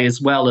would say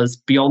as well is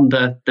beyond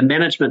the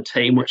management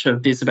team, which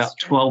there's about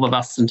 12 of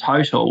us in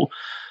total,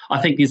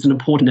 I think there's an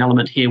important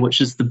element here,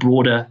 which is the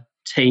broader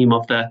team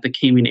of the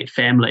KiwiNet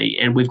family.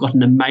 And we've got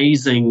an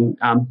amazing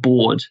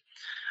board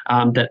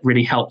that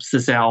really helps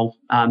us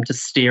to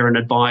steer and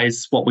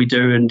advise what we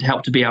do and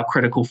help to be our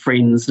critical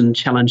friends and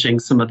challenging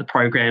some of the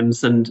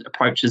programs and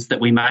approaches that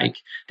we make.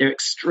 They're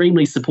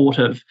extremely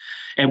supportive,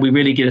 and we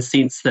really get a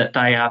sense that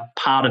they are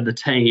part of the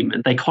team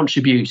and they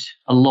contribute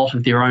a lot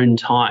of their own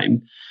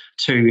time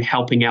to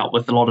helping out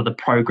with a lot of the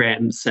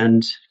programs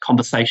and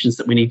conversations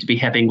that we need to be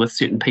having with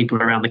certain people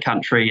around the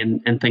country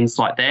and things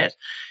like that.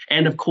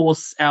 And of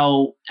course,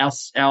 our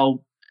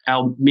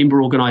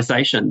member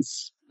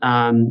organisations,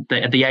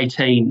 the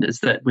 18, is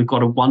that we've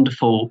got a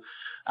wonderful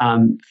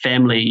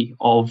family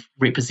of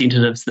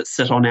representatives that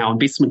sit on our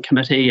investment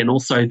committee, and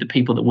also the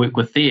people that work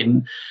with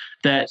them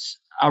that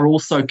are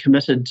also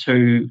committed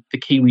to the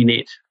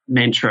KiwiNet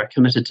mantra,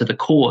 committed to the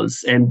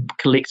cause and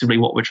collectively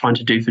what we're trying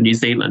to do for New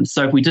Zealand.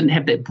 So if we didn't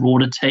have that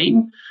broader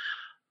team,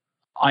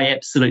 I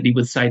absolutely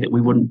would say that we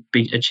wouldn't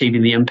be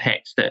achieving the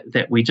impact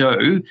that we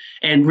do.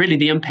 And really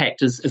the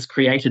impact is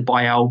created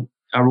by our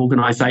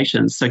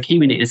organisations. So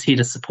KiwiNet is here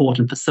to support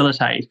and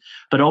facilitate,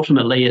 but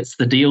ultimately it's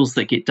the deals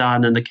that get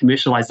done and the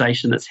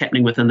commercialisation that's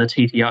happening within the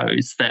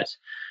TTOs that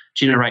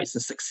generates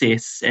the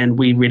success. And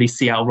we really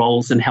see our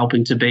roles in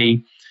helping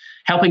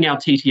our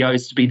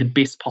TTOs to be the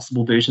best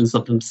possible versions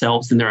of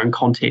themselves in their own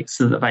context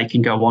so that they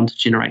can go on to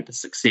generate the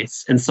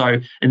success. And so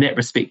in that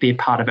respect, they're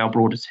part of our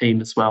broader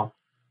team as well.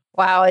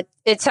 Wow,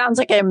 it sounds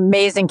like an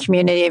amazing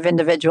community of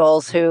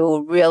individuals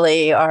who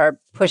really are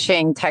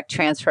pushing tech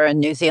transfer in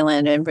New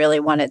Zealand and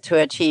really want it to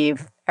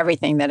achieve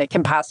everything that it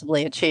can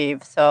possibly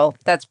achieve. So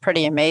that's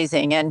pretty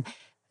amazing. And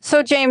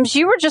so, James,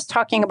 you were just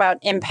talking about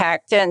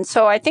impact. And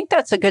so I think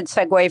that's a good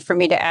segue for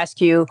me to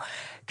ask you,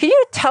 could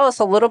you tell us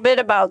a little bit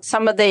about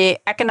some of the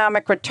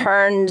economic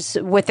returns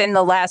within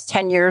the last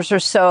 10 years or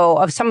so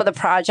of some of the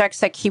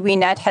projects that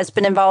KiwiNet has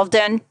been involved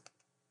in?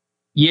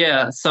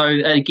 Yeah, so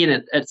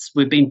again,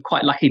 we've been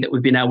quite lucky that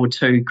we've been able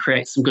to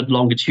create some good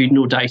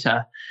longitudinal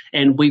data,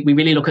 and we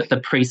really look at the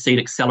Pre-Seed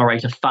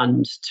Accelerator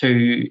Fund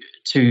to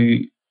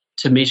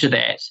measure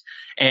that.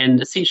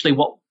 And essentially,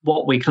 what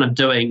we're kind of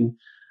doing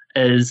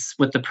is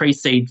with the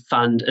Pre-Seed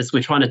Fund is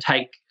we're trying to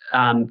take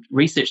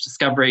research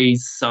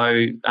discoveries,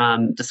 so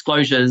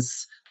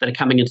disclosures that are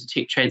coming into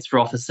tech transfer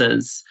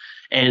offices,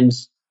 and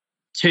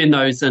turn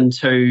those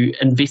into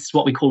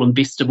what we call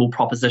investable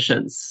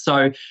propositions.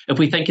 So if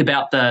we think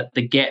about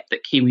the gap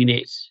that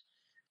KiwiNet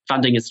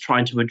funding is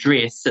trying to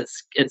address,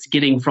 it's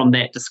getting from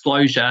that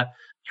disclosure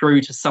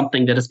through to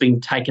something that has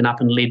been taken up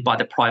and led by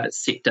the private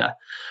sector.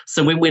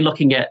 So when we're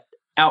looking at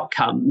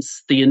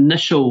outcomes, the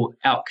initial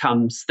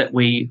outcomes that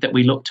we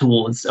look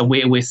towards are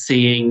where we're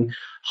seeing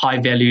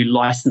high value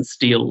license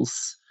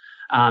deals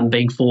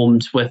being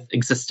formed with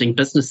existing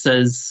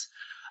businesses,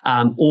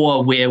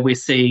 or where we're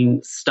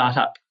seeing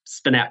startup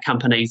spin-out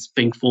companies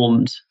being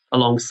formed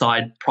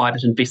alongside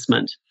private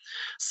investment.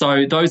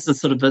 So those are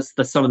sort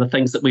of some of the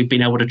things that we've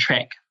been able to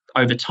track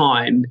over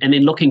time. And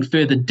then looking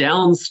further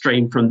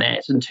downstream from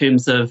that in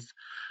terms of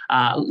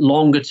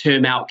longer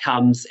term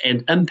outcomes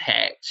and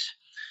impact,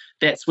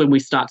 that's when we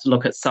start to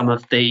look at some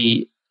of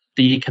the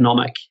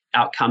economic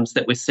outcomes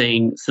that we're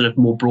seeing sort of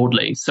more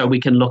broadly. So we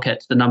can look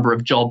at the number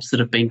of jobs that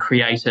have been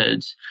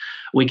created.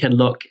 We can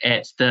look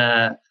at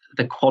the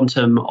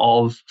quantum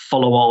of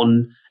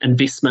follow-on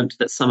investment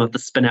that some of the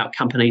spin-out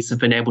companies have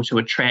been able to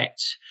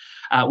attract.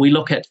 We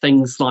look at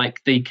things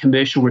like the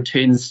commercial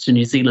returns to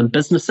New Zealand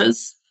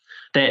businesses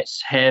that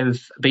have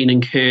been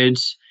incurred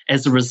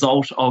as a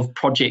result of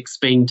projects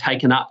being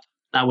taken up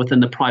within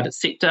the private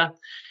sector.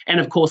 And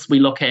of course, we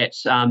look at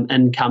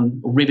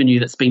income or revenue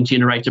that's being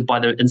generated by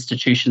the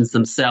institutions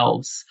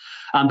themselves.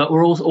 But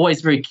we're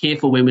always very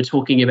careful when we're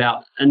talking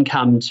about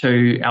income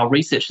to our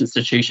research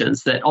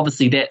institutions that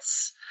obviously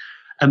that's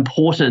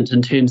important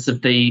in terms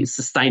of the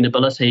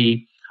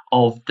sustainability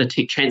of the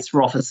tech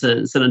transfer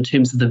offices and in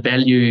terms of the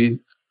value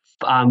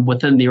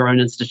within their own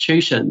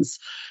institutions.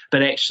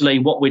 But actually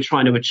what we're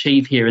trying to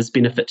achieve here is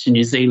benefit to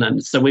New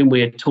Zealand. So when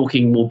we're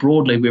talking more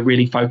broadly, we're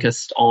really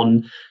focused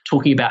on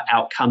talking about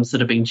outcomes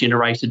that are being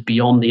generated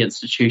beyond the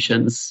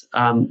institutions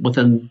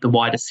within the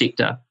wider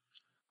sector.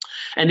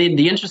 And then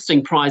the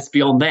interesting prize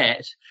beyond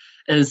that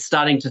is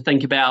starting to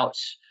think about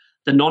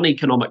the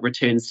non-economic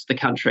returns to the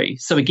country.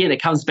 So again,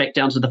 it comes back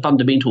down to the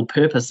fundamental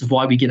purpose of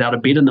why we get out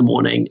of bed in the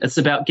morning. It's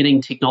about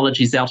getting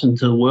technologies out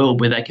into the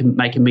world where they can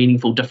make a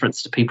meaningful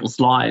difference to people's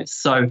lives.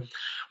 So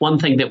one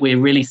thing that we're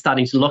really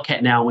starting to look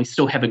at now, and we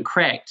still haven't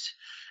cracked,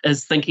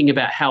 is thinking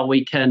about how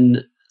we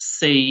can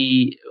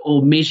see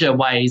or measure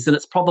ways, and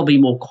it's probably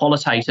more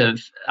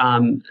qualitative,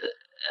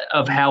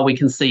 of how we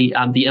can see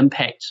the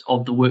impact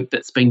of the work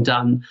that's being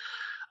done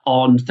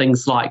on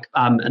things like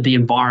the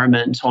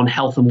environment, on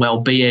health and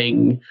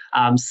well-being,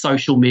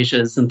 social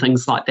measures and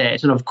things like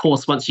that. And of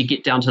course, once you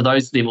get down to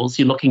those levels,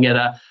 you're looking at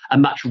a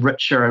much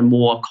richer and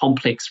more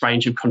complex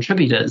range of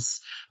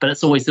contributors. But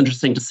it's always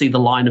interesting to see the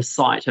line of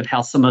sight of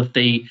how some of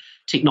the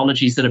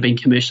technologies that have been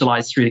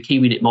commercialised through the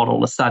KiwiNet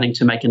model are starting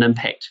to make an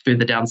impact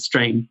further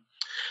downstream.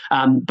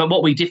 But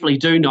what we definitely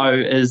do know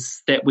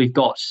is that we've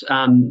got,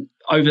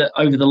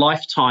 over the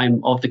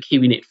lifetime of the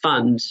KiwiNet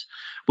fund,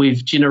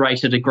 we've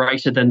generated a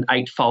greater than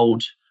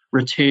 8-fold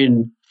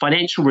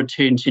financial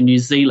return to New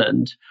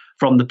Zealand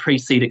from the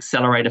pre-seed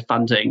accelerator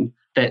funding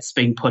that's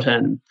been put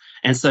in.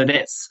 And so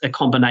that's a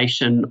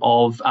combination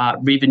of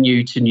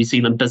revenue to New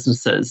Zealand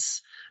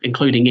businesses,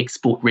 including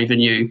export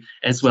revenue,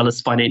 as well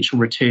as financial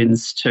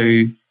returns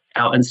to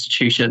our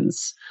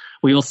institutions.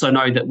 We also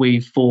know that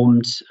we've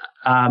formed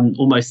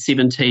almost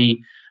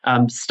 70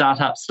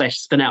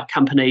 startup/spin-out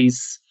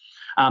companies.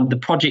 The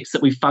projects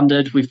that we've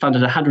funded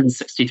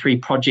 163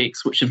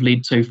 projects, which have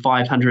led to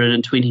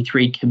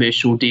 523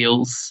 commercial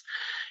deals.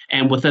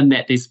 And within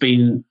that, there's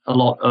been a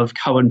lot of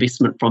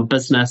co-investment from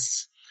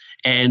business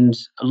and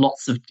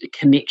lots of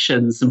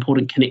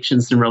important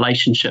connections and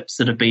relationships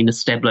that have been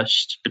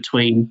established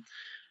between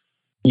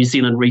New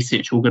Zealand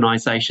research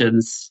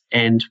organisations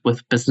and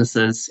with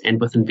businesses and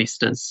with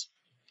investors.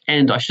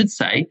 And I should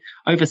say,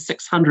 over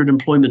 600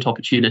 employment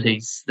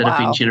opportunities that have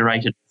been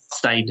generated,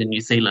 sustained in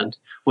New Zealand,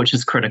 which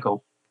is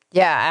critical.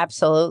 Yeah,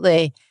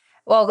 absolutely.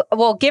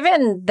 Well,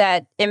 given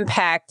that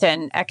impact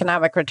and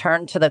economic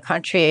return to the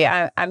country,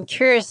 I'm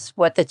curious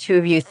what the two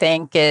of you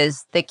think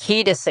is the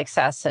key to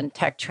success in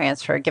tech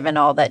transfer, given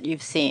all that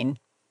you've seen.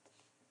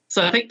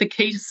 So I think the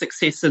key to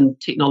success in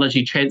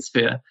technology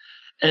transfer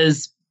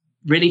is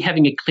really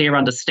having a clear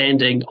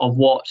understanding of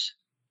what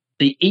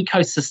the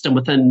ecosystem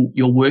within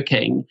your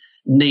working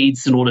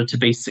needs in order to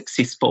be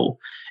successful.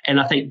 And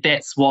I think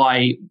that's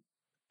why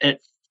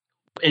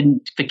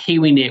in the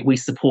KiwiNet, we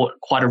support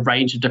quite a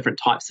range of different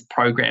types of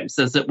programs,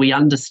 is that we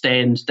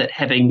understand that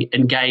having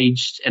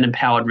engaged and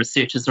empowered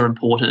researchers are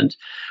important.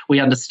 We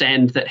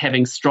understand that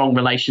having strong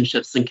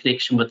relationships and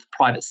connection with the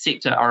private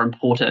sector are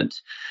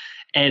important.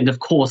 And of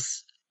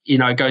course,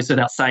 it goes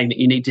without saying that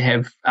you need to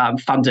have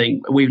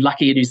funding. We're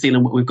lucky in New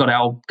Zealand, we've got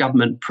our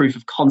government proof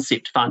of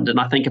concept fund. And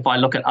I think if I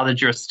look at other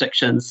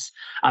jurisdictions,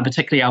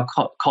 particularly our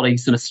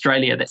colleagues in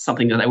Australia, that's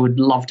something that they would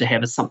love to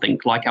have, is something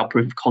like our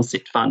proof of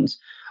concept fund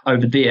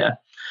over there.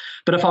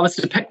 But if I was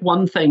to pick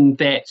one thing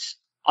that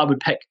I would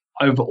pick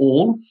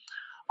overall,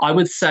 I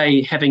would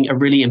say having a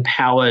really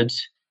empowered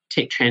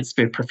tech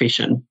transfer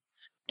profession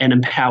and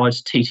empowered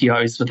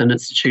TTOs within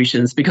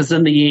institutions, because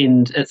in the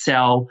end, it's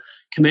our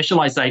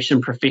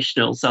commercialisation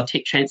professionals, our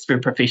tech transfer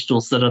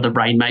professionals that are the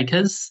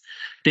rainmakers.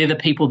 They're the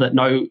people that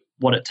know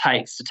what it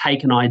takes to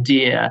take an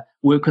idea,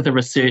 work with a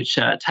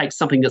researcher, take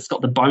something that's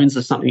got the bones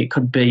of something it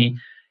could be,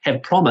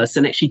 have promise,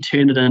 and actually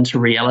turn it into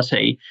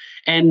reality.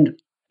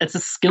 And it's a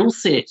skill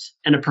set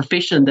and a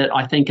profession that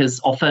I think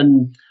is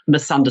often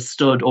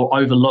misunderstood or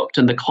overlooked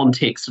in the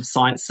context of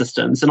science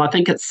systems. And I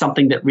think it's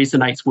something that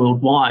resonates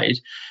worldwide,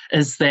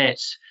 is that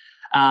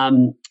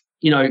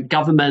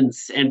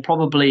governments and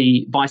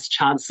probably vice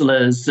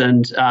chancellors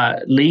and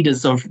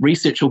leaders of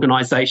research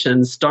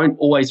organisations don't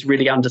always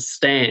really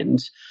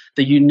understand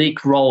the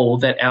unique role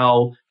that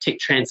our tech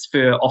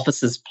transfer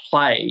officers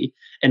play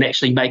in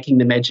actually making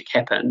the magic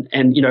happen,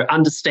 and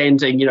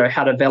understanding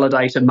how to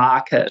validate a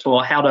market,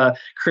 or how to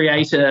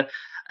create an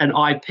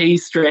IP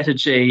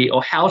strategy,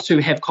 or how to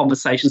have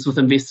conversations with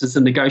investors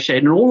and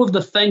negotiate, and all of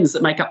the things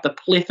that make up the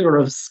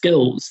plethora of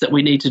skills that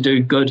we need to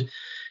do good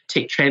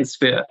tech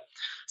transfer.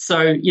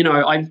 So,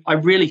 I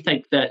really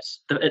think that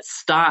it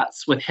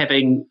starts with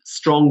having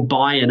strong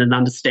buy-in and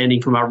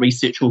understanding from our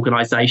research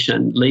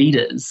organisation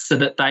leaders, so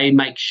that they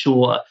make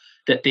sure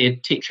that their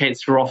tech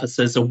transfer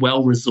officers are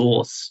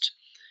well-resourced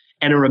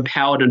and are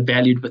empowered and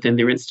valued within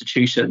their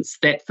institutions.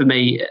 That, for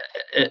me,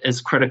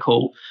 is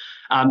critical.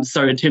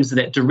 So in terms of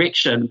that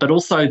direction, but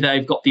also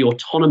they've got the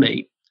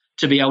autonomy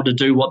to be able to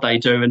do what they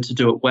do and to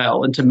do it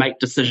well, and to make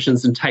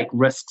decisions and take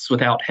risks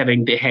without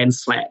having their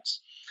hands slapped.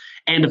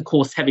 And, of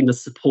course, having the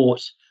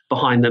support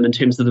behind them in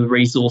terms of the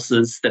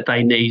resources that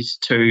they need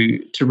to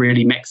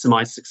really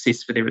maximise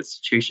success for their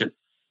institution.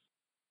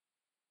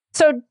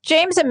 So,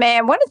 James and May,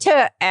 I wanted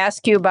to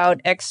ask you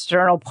about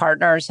external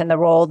partners and the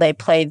role they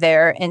play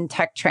there in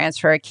tech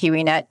transfer at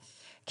KiwiNet.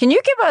 Can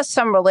you give us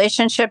some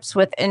relationships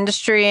with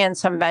industry and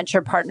some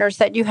venture partners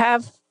that you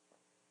have?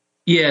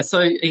 Yeah, so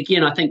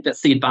again, I think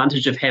that's the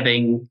advantage of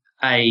having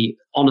a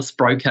honest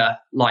broker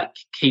like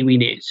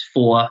KiwiNet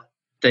for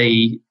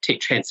the tech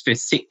transfer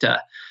sector,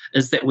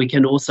 is that we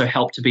can also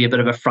help to be a bit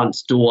of a front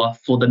door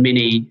for the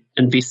many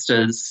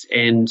investors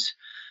and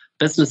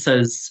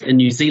businesses in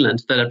New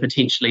Zealand that are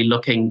potentially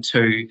looking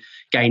to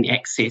gain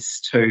access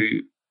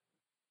to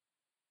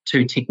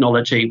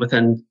technology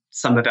within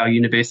some of our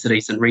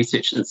universities and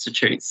research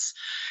institutes.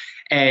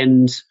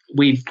 And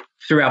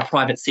through our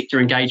private sector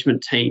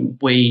engagement team,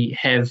 we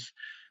have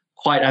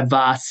quite a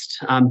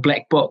vast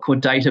black book or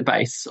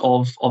database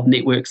of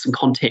networks and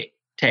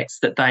contacts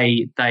that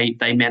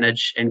they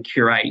manage and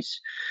curate.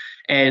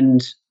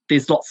 And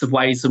there's lots of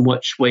ways in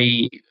which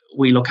we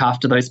look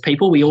after those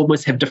people. We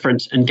almost have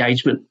different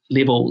engagement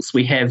levels.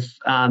 We have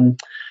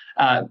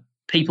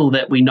people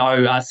that we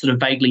know are sort of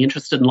vaguely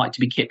interested and like to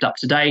be kept up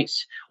to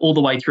date, all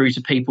the way through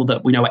to people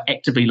that we know are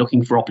actively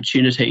looking for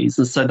opportunities.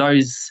 And so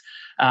those,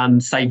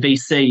 say,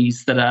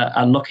 VCs that are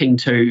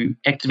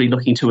actively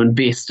looking to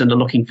invest and are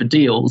looking for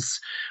deals,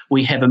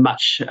 we have a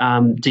much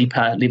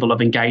deeper level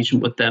of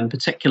engagement with them,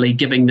 particularly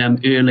giving them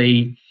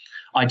early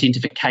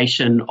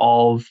identification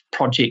of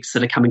projects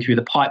that are coming through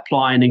the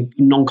pipeline and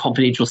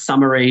non-confidential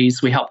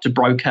summaries. We help to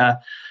broker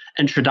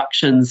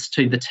introductions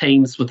to the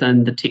teams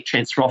within the tech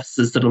transfer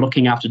offices that are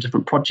looking after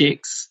different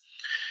projects,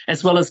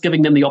 as well as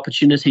giving them the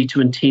opportunity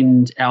to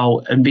attend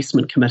our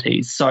investment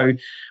committees. So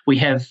we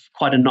have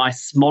quite a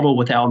nice model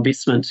with our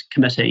investment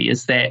committee,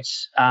 is that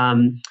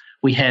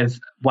we have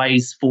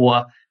ways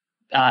for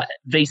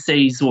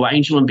VCs or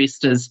angel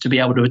investors to be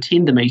able to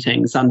attend the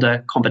meetings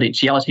under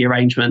confidentiality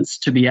arrangements,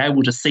 to be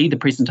able to see the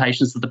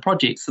presentations of the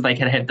projects, so they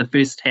can have the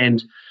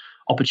first-hand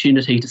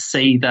opportunity to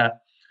see the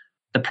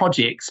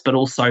projects, but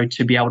also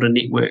to be able to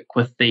network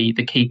with the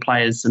key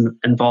players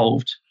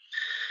involved.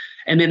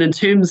 And then in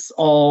terms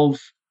of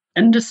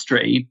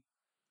industry,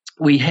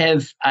 we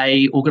have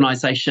an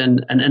organisation,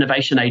 an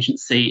innovation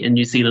agency in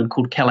New Zealand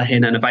called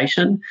Callaghan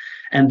Innovation,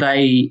 and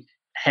they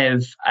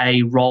have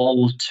a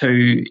role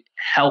to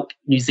help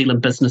New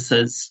Zealand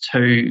businesses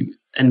to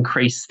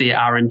increase their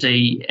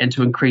R&D and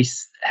to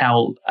increase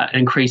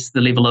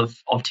the level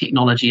of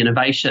technology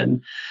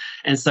innovation.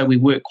 And so we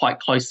work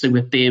quite closely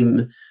with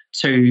them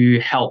to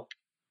help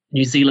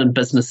New Zealand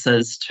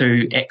businesses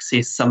to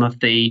access some of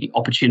the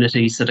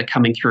opportunities that are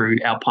coming through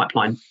our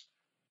pipeline.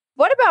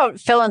 What about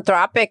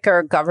philanthropic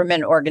or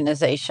government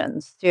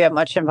organizations? Do you have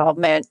much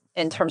involvement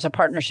in terms of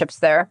partnerships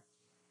there?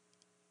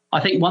 I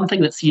think one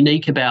thing that's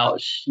unique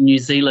about New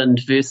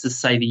Zealand versus,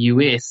 say, the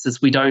US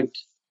is we don't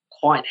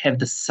quite have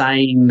the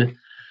same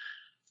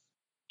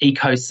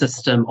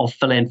ecosystem of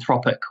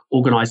philanthropic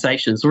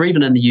organisations, or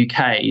even in the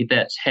UK,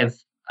 that have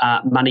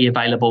money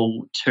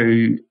available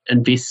to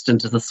invest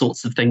into the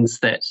sorts of things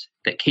that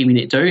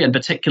KiwiNet do. And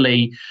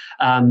particularly,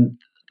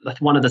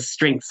 one of the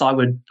strengths I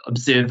would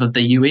observe of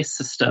the US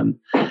system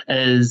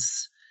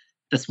is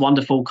this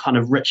wonderful kind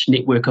of rich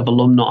network of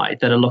alumni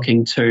that are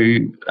looking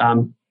to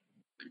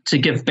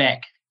give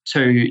back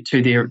to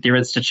their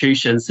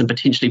institutions and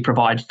potentially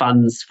provide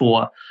funds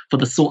for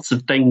the sorts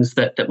of things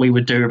that we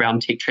would do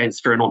around tech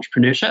transfer and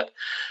entrepreneurship.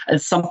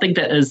 It's something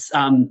that is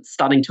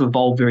starting to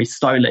evolve very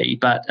slowly,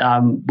 but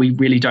we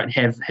really don't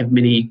have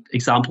many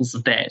examples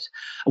of that.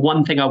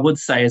 One thing I would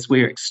say is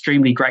we're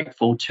extremely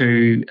grateful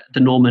to the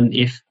Norman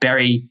F.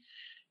 Barry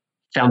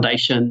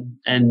Foundation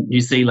in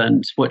New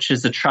Zealand, which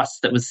is a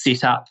trust that was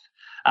set up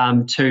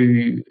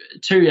to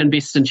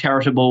invest in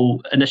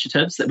charitable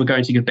initiatives that were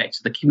going to give back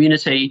to the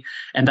community,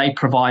 and they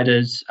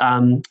provided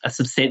a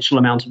substantial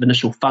amount of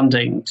initial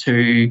funding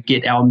to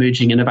get our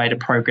Emerging Innovator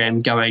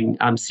program going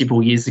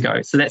several years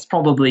ago. So that's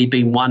probably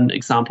been one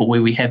example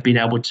where we have been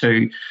able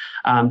to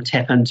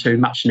tap into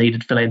much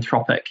needed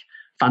philanthropic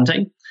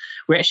funding.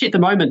 We're actually at the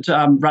moment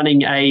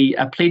running a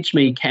Pledge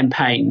Me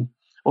campaign,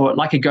 or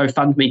like a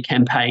GoFundMe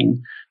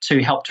campaign,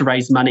 to help to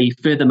raise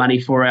further money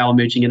for our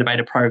Emerging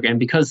Innovator Program.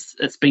 Because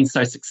it's been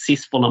so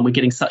successful and we're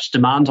getting such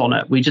demand on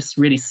it, we just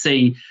really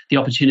see the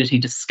opportunity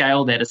to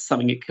scale that as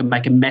something that can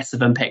make a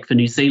massive impact for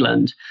New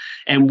Zealand.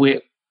 And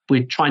we're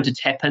trying to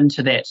tap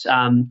into that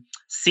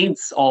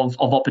sense of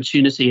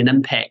opportunity and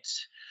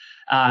impact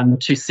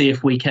to see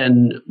if we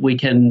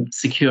can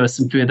secure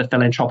some further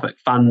philanthropic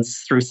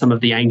funds through some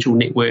of the angel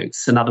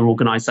networks and other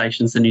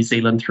organisations in New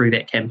Zealand through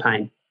that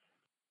campaign.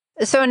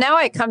 So now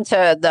I come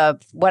to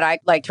what I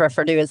like to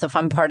refer to as the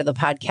fun part of the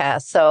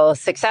podcast. So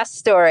success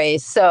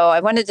stories. So I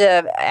wanted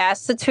to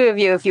ask the two of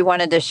you if you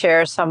wanted to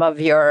share some of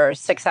your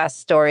success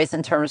stories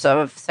in terms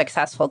of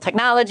successful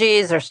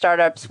technologies or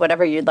startups,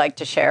 whatever you'd like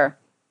to share.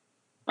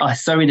 Oh,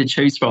 so many to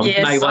choose from.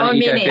 Yes, May, why don't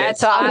you go first?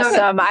 That's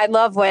awesome. I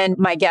love when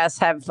my guests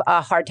have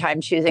a hard time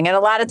choosing. And a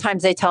lot of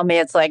times they tell me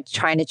it's like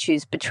trying to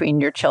choose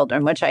between your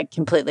children, which I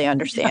completely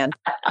understand.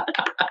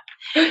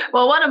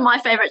 Well, one of my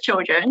favorite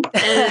children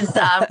is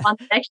one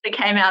that actually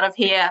came out of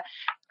here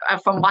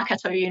from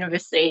Waikato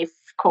University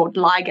called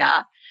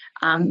Liga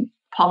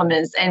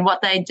Polymers. And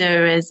what they do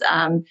is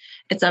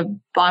it's a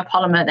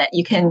biopolymer that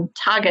you can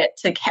target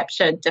to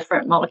capture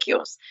different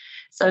molecules,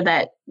 so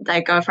that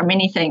they go from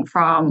anything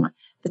from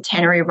the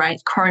tannery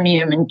waste,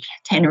 chromium and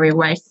tannery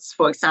wastes,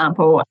 for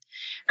example,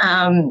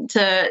 and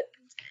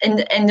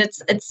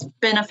it's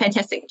been a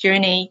fantastic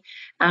journey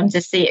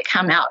to see it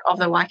come out of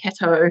the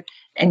Waikato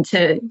and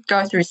to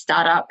go through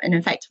startup. And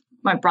in fact,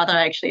 my brother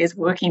actually is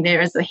working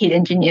there as the head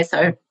engineer,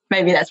 so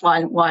maybe that's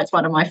why it's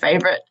one of my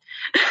favorite.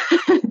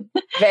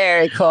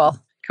 Very cool.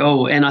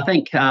 Cool. And I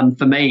think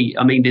for me,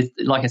 I mean,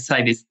 like I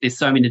say, there's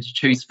so many to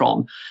choose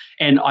from.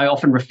 And I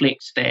often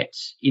reflect that,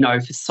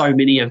 for so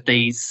many of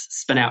these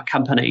spin-out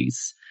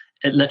companies,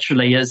 it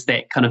literally is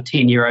that kind of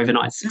 10-year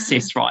overnight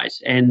success, right?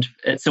 And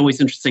it's always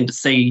interesting to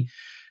see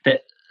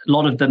that a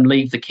lot of them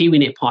leave the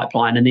KiwiNet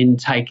pipeline and then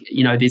take,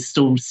 there's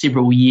still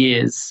several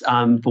years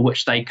for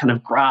which they kind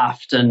of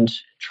graft and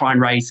try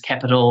and raise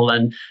capital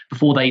and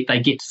before they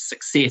get to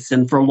success.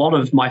 And for a lot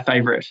of my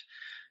favourite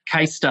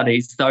case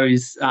studies,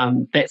 those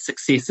that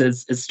success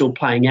is still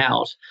playing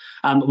out.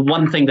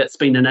 One thing that's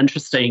been an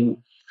interesting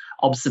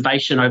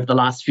observation over the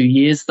last few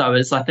years, though,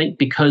 is I think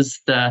because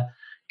the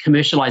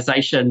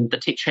commercialisation, the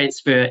tech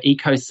transfer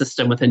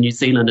ecosystem within New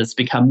Zealand has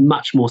become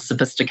much more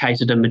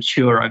sophisticated and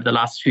mature over the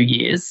last few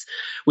years,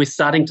 we're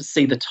starting to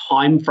see the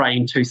time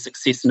frame to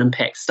success and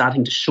impact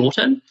starting to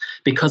shorten,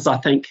 because I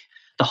think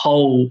the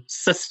whole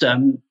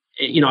system,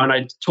 and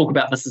I talk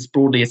about this as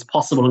broadly as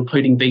possible,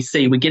 including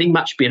VC, we're getting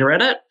much better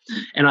at it.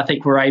 And I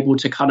think we're able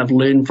to kind of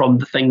learn from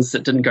the things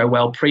that didn't go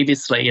well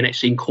previously and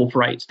actually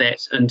incorporate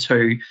that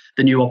into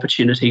the new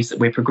opportunities that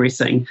we're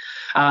progressing.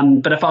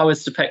 But if I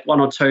was to pick one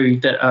or two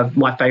that are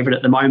my favourite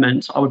at the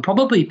moment, I would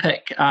probably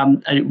pick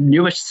a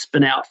newish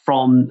spin out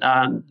from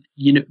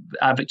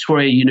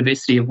Victoria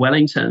University of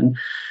Wellington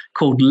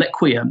called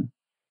Liquium.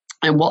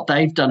 And what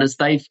they've done is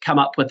they've come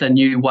up with a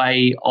new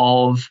way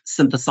of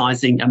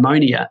synthesizing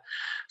ammonia.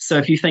 So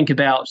if you think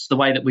about the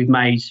way that we've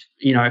made,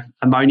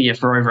 ammonia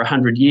for over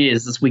 100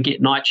 years, is we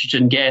get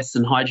nitrogen gas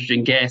and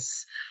hydrogen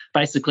gas,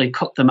 basically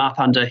cook them up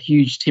under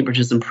huge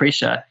temperatures and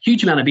pressure,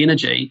 huge amount of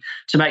energy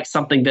to make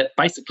something that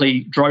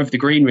basically drove the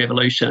green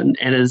revolution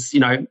and is,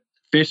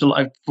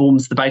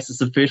 forms the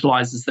basis of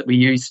fertilizers that we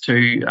use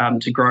to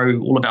grow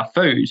all of our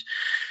food.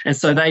 And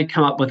so they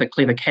come up with a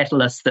clever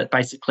catalyst that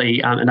basically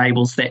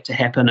enables that to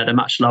happen at a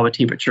much lower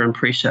temperature and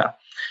pressure.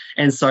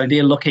 And so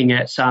they're looking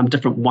at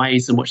different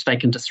ways in which they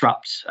can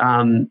disrupt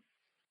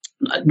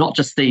not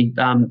just the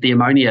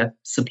ammonia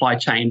supply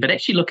chain, but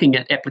actually looking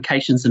at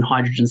applications in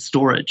hydrogen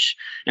storage,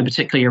 and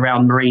particularly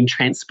around marine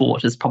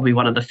transport is probably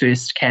one of the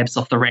first cabs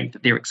off the rank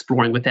that they're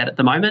exploring with that at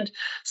the moment.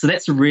 So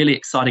that's a really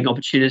exciting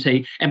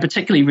opportunity, and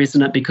particularly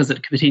resonant because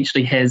it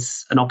potentially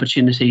has an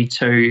opportunity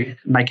to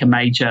make a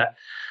major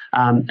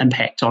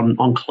impact on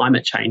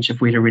climate change if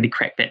we're to really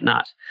crack that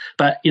nut.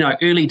 But,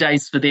 early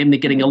days for them, they're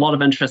getting a lot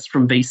of interest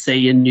from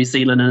VC in New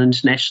Zealand and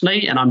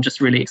internationally, and I'm just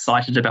really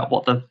excited about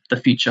what the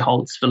future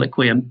holds for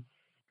Liquium.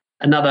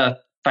 Another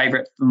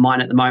favourite of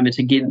mine at the moment,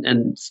 again,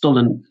 and still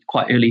in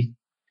quite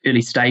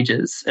early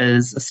stages,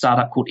 is a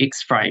startup called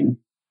X-Frame.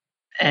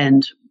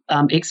 And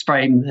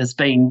X-Frame has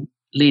been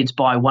led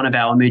by one of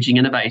our emerging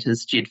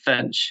innovators, Jed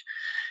Finch.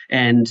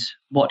 And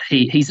what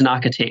he's an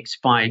architect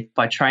by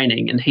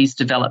training, and he's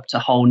developed a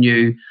whole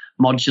new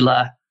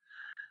modular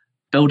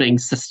building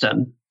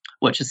system,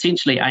 which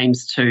essentially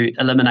aims to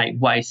eliminate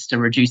waste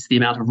and reduce the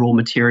amount of raw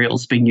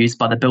materials being used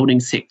by the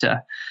building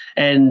sector.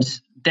 And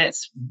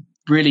that's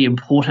really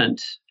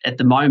important at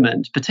the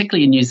moment,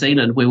 particularly in New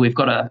Zealand, where we've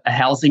got a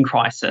housing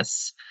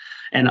crisis.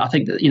 And I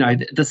think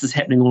that, this is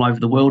happening all over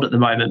the world at the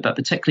moment, but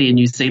particularly in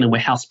New Zealand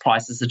where house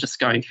prices are just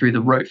going through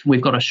the roof.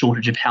 We've got a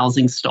shortage of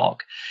housing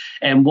stock.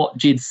 And what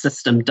JED's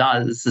system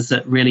does is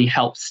it really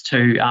helps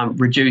to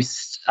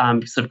reduce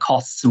sort of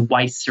costs and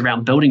waste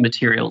around building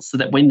materials so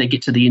that when they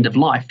get to the end of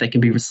life, they can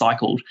be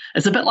recycled.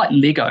 It's a bit like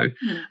Lego,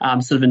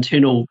 sort of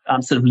internal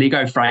sort of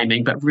Lego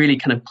framing, but really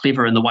kind of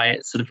clever in the way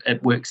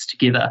it works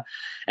together.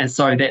 And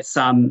so that's,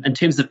 in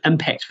terms of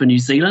impact for New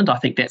Zealand, I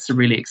think that's a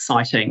really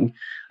exciting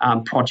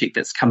project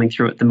that's coming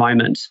through at the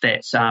moment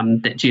that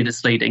JED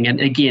is leading. And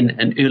again,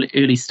 in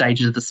early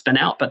stages of the spin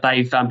out, but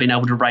they've been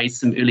able to raise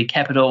some early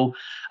capital.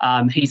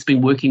 He's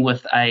been working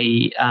with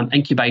a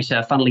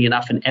incubator, funnily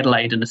enough, in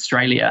Adelaide in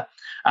Australia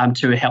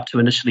to help to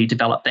initially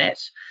develop that.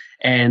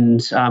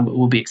 And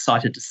we'll be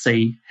excited to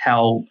see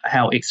how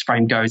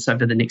X-Frame goes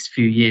over the next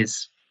few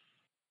years.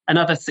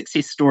 Another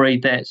success story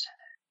that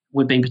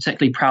we've been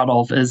particularly proud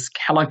of is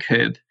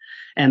ColourCurb.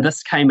 And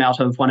this came out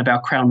of one of our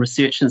Crown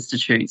Research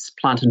Institutes,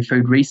 Plant and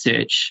Food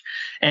Research,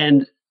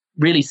 and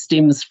really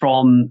stems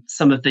from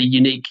some of the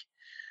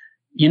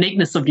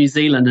uniqueness of New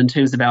Zealand in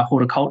terms of our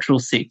horticultural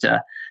sector,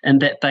 and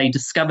that they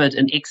discovered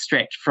an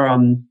extract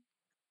from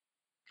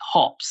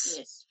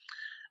hops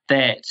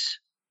that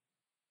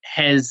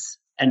has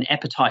an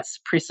appetite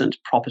suppressant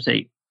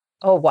property.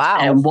 Oh, wow.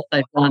 And what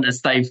they've done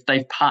is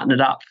they've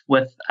partnered up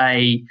with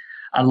a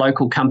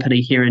local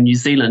company here in New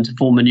Zealand to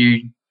form a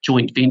new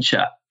joint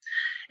venture.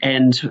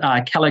 And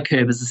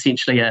ColourCurb is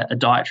essentially a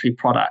dietary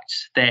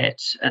product that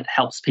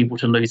helps people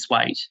to lose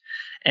weight.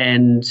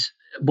 And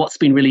what's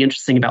been really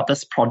interesting about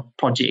this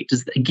project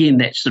is, again,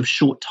 that sort of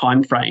short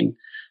time frame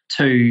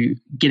to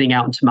getting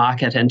out into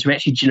market and to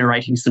actually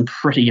generating some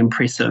pretty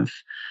impressive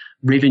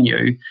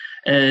revenue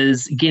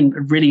is, again,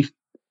 really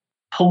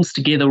pulls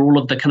together all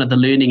of the kind of the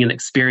learning and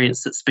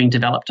experience that's been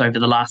developed over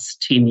the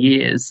last 10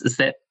 years, is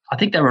that I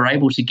think they were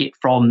able to get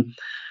from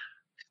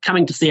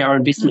coming to see our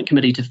investment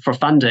committee for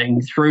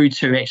funding through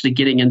to actually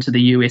getting into the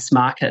US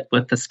market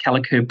with this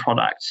ColourCurb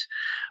product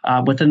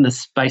within the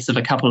space of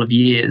a couple of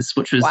years,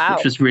 which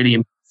was really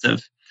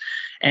impressive.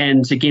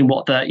 And again,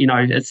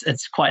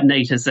 it's quite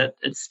neat is that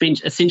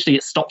essentially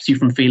it stops you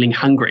from feeling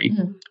hungry,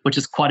 which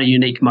is quite a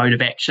unique mode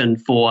of action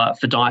for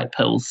diet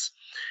pills.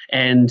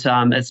 And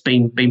it's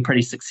been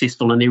pretty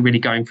successful, and they're really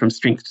going from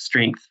strength to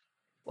strength.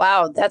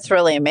 Wow, that's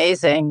really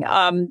amazing.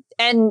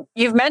 And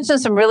you've mentioned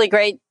some really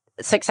great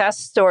success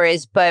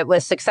stories, but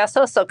with success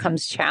also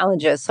comes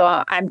challenges.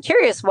 So I'm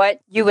curious what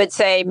you would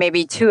say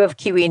maybe two of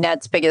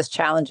KiwiNet's biggest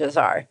challenges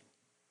are.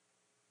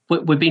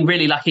 We've been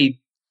really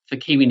lucky for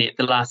KiwiNet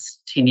the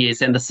last 10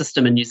 years and the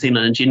system in New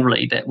Zealand and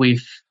generally that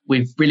we've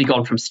really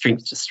gone from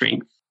strength to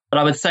strength. But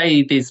I would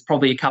say there's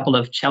probably a couple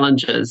of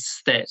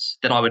challenges that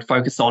I would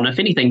focus on. If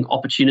anything,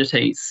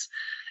 opportunities.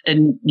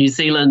 In New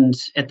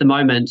Zealand at the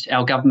moment,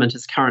 our government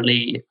is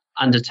currently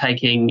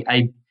undertaking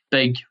a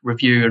big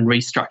review and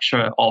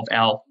restructure of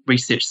our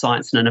research,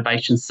 science and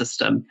innovation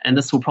system. And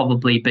this will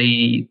probably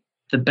be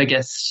the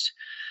biggest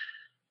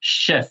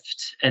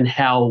shift in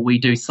how we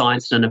do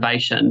science and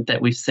innovation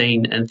that we've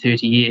seen in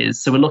 30 years.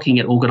 So we're looking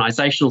at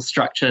organisational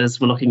structures,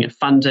 we're looking at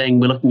funding,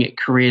 we're looking at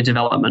career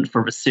development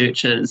for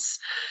researchers,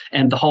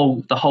 and the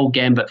whole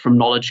gambit from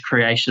knowledge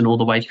creation all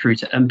the way through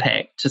to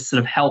impact to sort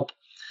of help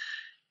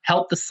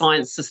the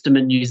science system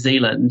in New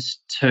Zealand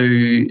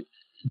to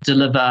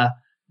deliver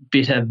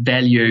better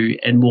value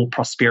and more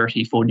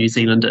prosperity for New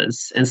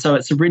Zealanders. And so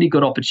it's a really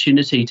good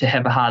opportunity to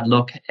have a hard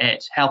look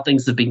at how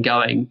things have been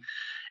going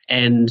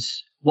and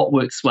what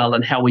works well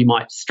and how we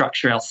might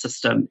structure our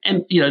system.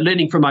 And,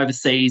 learning from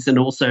overseas and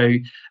also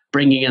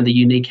bringing in the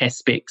unique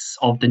aspects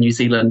of the New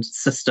Zealand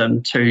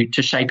system to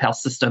shape our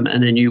system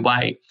in a new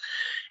way.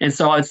 And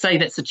so I'd say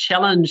that's a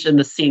challenge in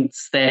the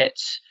sense that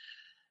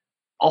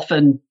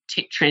often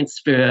tech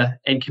transfer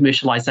and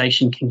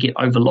commercialisation can get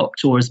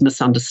overlooked or is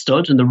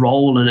misunderstood in the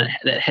role that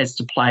it has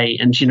to play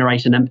and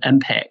generate an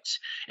impact,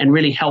 and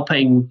really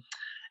helping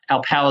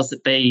our powers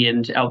that be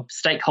and our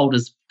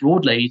stakeholders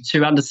broadly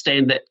to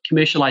understand that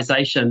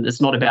commercialisation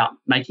is not about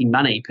making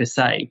money per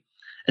se.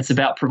 It's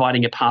about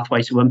providing a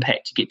pathway to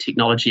impact to get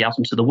technology out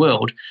into the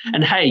world.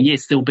 And hey,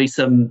 yes, there will be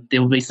some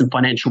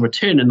financial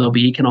return and there'll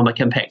be economic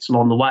impact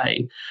along the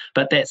way,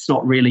 but that's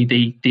not really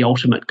the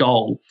ultimate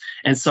goal.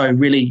 And so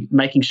really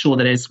making sure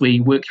that as we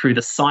work through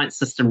the science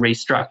system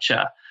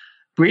restructure,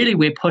 really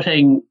we're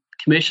putting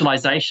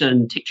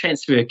commercialisation, tech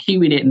transfer,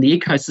 KiwiNet and the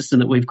ecosystem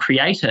that we've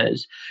created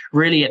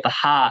really at the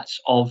heart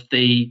of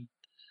the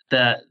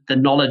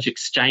knowledge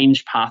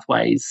exchange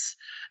pathways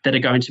that are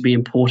going to be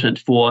important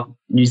for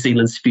New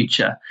Zealand's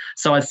future.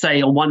 So I'd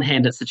say on one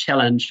hand it's a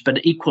challenge,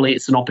 but equally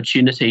it's an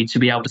opportunity to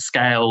be able to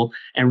scale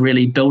and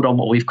really build on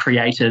what we've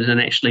created and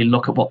actually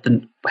look at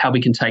how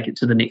we can take it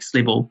to the next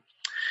level.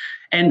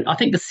 And I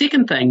think the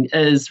second thing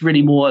is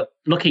really more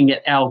looking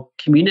at our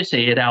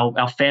community, at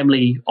our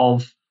family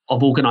of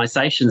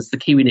organisations, the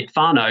KiwiNet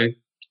whānau,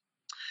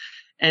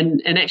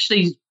 and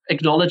actually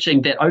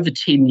acknowledging that over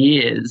 10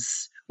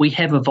 years, we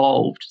have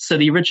evolved. So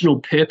the original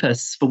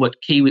purpose for which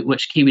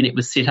KiwiNet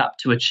was set up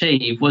to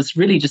achieve was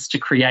really just to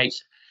create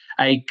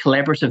a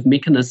collaborative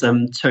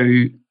mechanism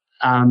to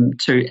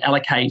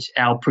allocate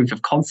our proof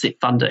of concept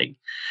funding.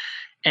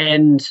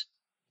 And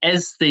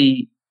as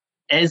the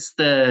as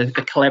the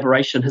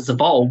collaboration has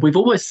evolved, we've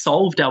almost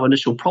solved our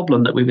initial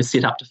problem that we were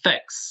set up to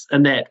fix,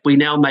 and that we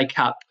now make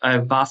up a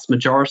vast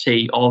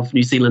majority of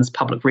New Zealand's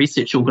public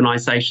research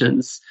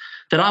organisations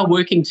that are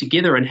working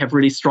together and have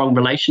really strong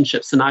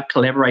relationships and are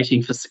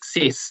collaborating for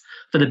success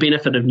for the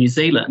benefit of New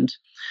Zealand.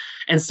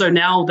 And so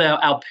now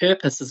our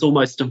purpose has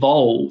almost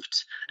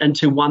evolved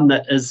into one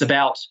that is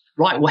about,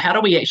 right, well, how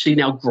do we actually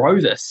now grow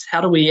this?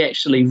 How do we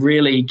actually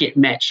really get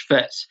match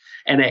fit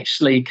and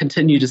actually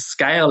continue to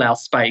scale our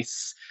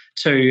space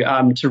to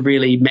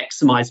really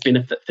maximise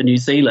benefit for New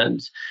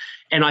Zealand?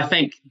 And I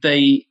think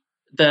the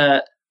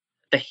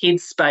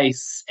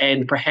headspace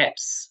and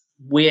perhaps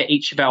where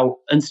each of our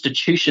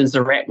institutions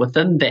are at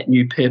within that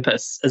new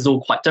purpose is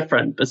all quite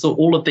different. But so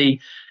all of the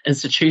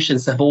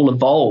institutions have all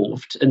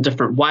evolved in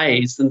different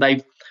ways, and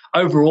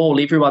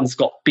overall everyone's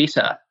got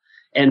better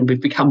and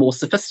we've become more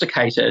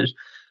sophisticated.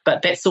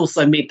 But that's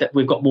also meant that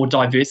we've got more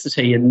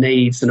diversity in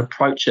needs and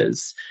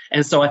approaches.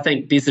 And so I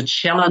think there's a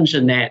challenge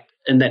in that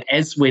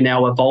as we're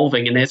now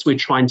evolving and as we're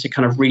trying to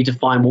kind of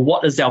redefine, well,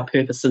 what is our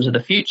purpose into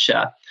the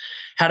future?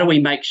 How do we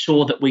make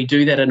sure that we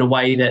do that in a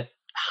way that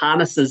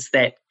harnesses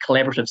that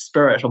collaborative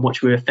spirit on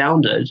which we were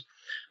founded,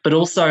 but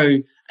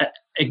also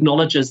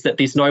acknowledges that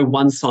there's no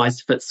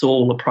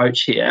one-size-fits-all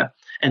approach here,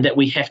 and that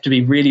we have to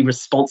be really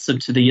responsive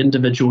to the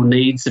individual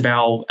needs of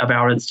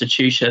our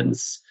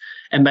institutions,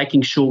 and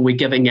making sure we're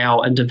giving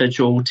our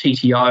individual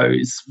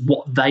TTOs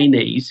what they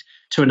need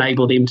to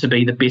enable them to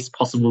be the best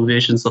possible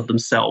versions of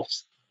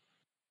themselves.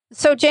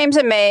 So, James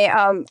and May,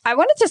 I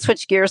wanted to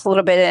switch gears a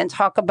little bit and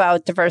talk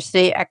about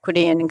diversity,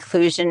 equity, and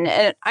inclusion.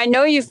 And I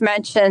know you've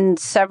mentioned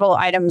several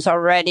items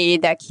already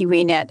that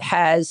KiwiNet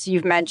has.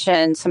 You've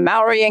mentioned some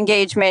Maori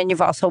engagement.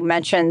 You've also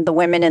mentioned the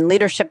Women in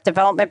Leadership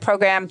Development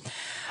Program.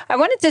 I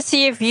wanted to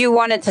see if you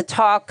wanted to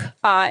talk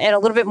in a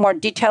little bit more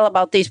detail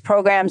about these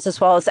programs, as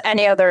well as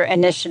any other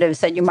initiatives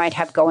that you might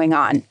have going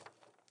on.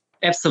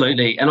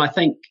 Absolutely. And I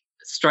think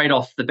straight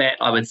off the bat,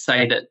 I would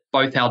say that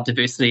both our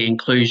diversity,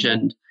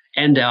 inclusion,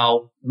 and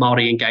our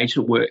Māori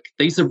engagement work,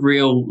 these are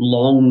real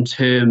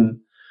long-term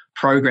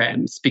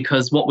programs,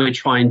 because what we're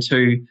trying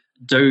to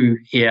do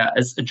here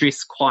is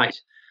address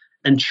quite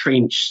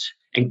entrenched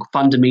and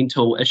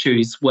fundamental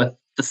issues with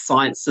the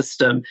science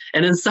system,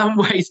 and in some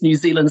ways New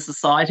Zealand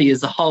society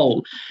as a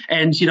whole.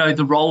 And, you know,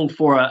 the role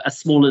for a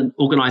small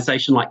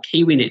organisation like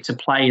KiwiNet to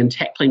play in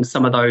tackling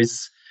some of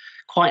those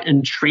quite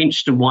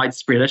entrenched and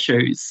widespread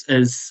issues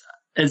is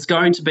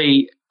going to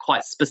be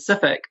quite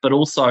specific, but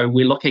also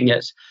we're looking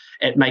at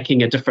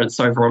making a difference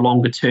over a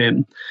longer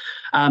term.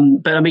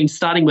 But I mean,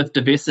 starting with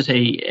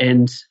diversity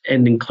and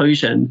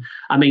inclusion,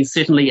 I mean,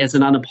 certainly as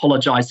an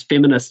unapologised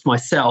feminist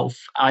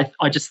myself,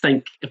 I just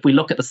think if we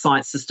look at the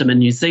science system in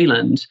New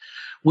Zealand,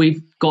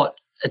 we've got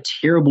a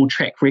terrible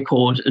track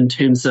record in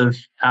terms of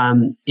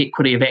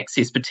equity of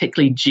access,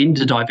 particularly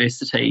gender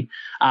diversity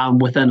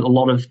within a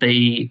lot of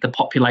the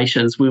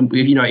populations.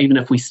 Even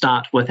if we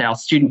start with our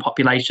student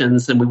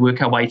populations and we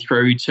work our way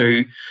through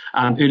to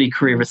early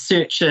career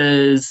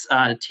researchers,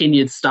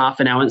 tenured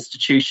staff in our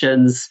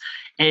institutions,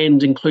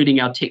 and including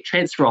our tech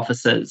transfer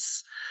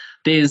officers,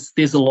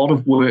 there's a lot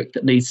of work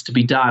that needs to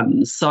be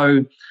done.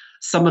 So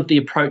some of the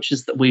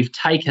approaches that we've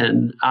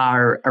taken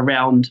are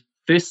around,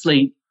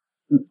 firstly,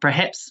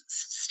 perhaps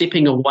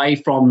stepping away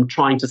from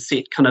trying to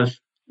set kind of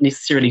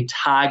necessarily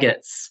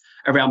targets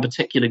around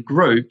particular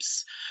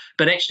groups,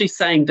 but actually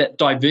saying that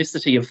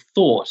diversity of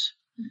thought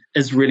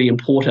is really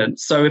important.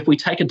 So if we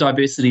take a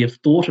diversity of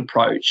thought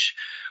approach,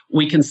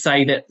 we can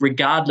say that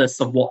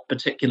regardless of what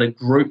particular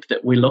group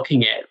that we're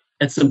looking at,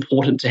 it's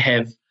important to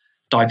have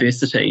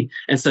diversity.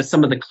 And so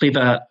some of the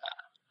clever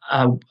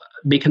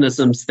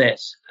mechanisms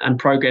and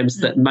programs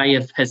that May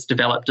has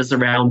developed is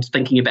around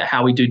thinking about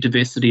how we do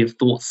diversity of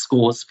thought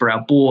scores for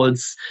our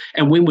boards.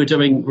 And when we're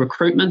doing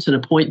recruitment and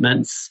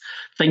appointments,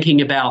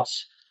 thinking about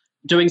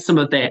doing some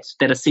of that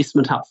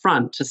assessment up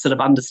front to sort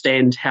of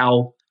understand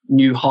how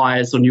new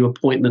hires or new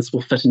appointments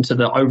will fit into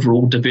the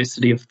overall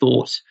diversity of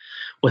thought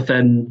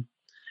within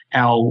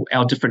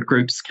our different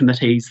groups,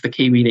 committees, the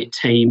KiwiNet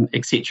team,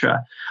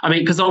 etc. I mean,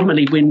 because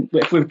ultimately,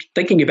 if we're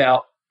thinking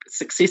about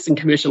success and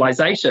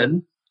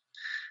commercialisation,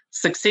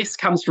 success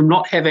comes from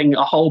not having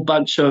a whole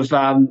bunch of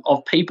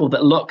people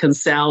that look and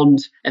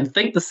sound and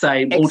think the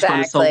same, all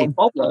trying to solve a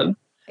problem.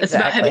 It's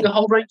about having a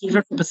whole range of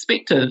different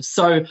perspectives.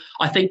 So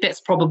I think that's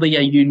probably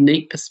a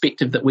unique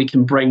perspective that we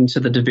can bring to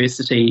the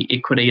diversity,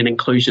 equity and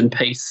inclusion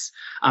piece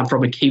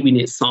from a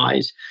KiwiNet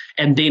side.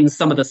 And then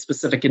some of the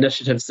specific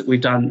initiatives that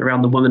we've done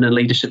around the Women in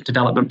Leadership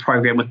Development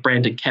Program with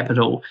Branded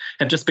Capital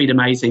have just been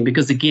amazing,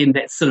 because again,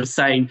 that's sort of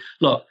saying,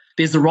 look,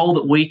 there's a role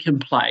that we can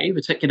play,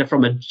 particularly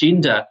from a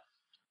gender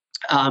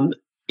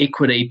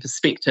equity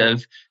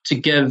perspective, to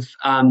give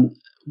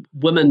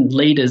women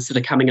leaders that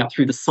are coming up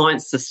through the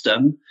science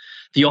system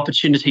the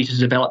opportunity to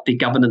develop their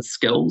governance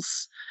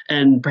skills.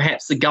 And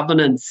perhaps the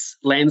governance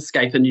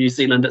landscape in New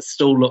Zealand that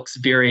still looks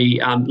very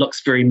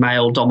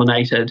male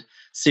dominated,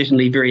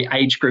 certainly very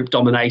age group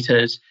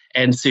dominated,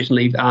 and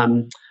certainly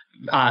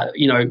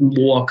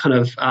more kind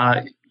of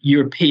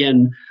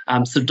European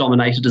sort of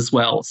dominated as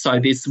well. So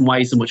there's some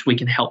ways in which we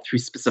can help through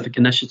specific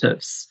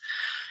initiatives.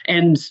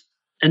 And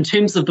in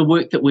terms of the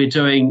work that we're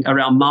doing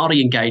around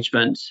Māori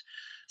engagement,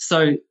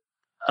 so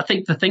I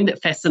think the thing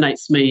that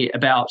fascinates me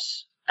about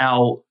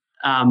our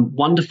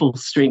wonderful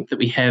strength that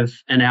we have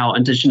in our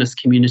Indigenous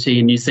community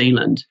in New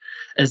Zealand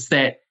is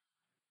that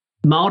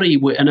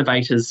Māori were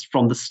innovators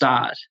from the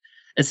start.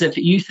 Is if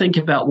you think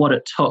about what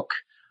it took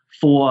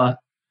for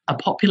a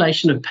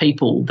population of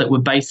people that were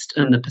based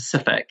in the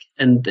Pacific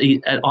and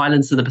the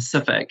islands of the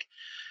Pacific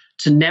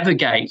to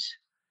navigate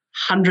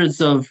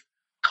hundreds of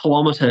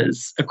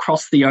kilometres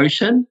across the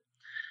ocean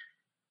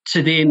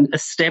to then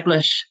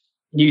establish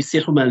new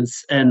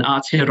settlements in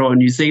Aotearoa,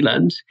 New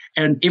Zealand,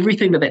 and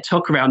everything that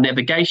took around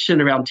navigation,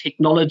 around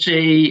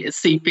technology,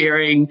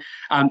 seafaring,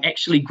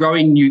 actually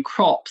growing new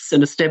crops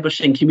and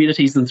establishing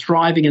communities and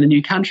thriving in a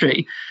new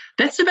country.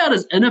 That's about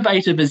as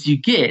innovative as you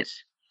get.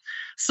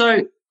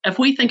 So if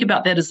we think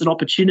about that as an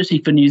opportunity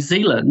for New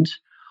Zealand,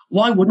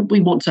 why wouldn't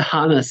we want to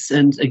harness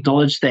and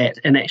acknowledge that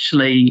and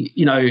actually,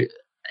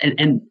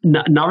 and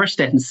nourish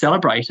that and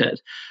celebrate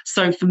it?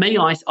 So for me,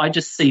 I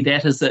just see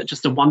that as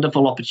just a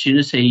wonderful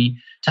opportunity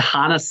to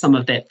harness some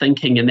of that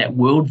thinking and that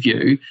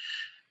worldview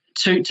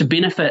to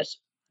benefit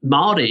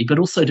Māori, but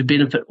also to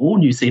benefit all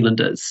New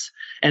Zealanders.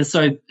 And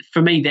so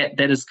for me,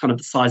 that is kind of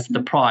the size of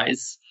the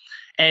prize.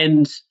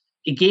 And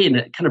again,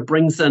 it kind of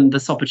brings in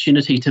this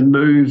opportunity to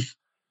move,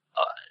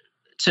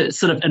 to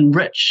sort of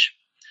enrich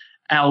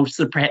our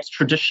sort of perhaps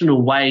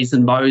traditional ways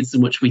and modes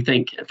in which we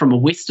think from a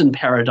Western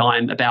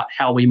paradigm about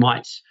how we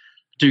might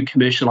do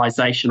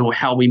commercialization or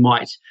how we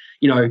might,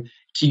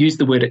 to use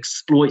the word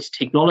exploit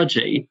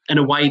technology in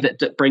a way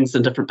that brings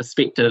in different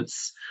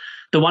perspectives.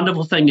 The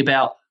wonderful thing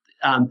about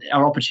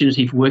our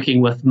opportunity for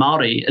working with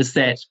Māori is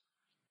that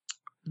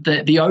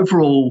the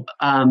overall,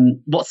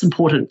 what's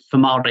important for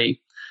Māori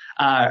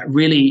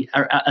really,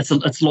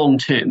 it's long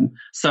term.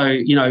 So,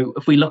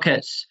 if we look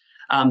at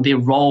their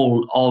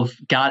role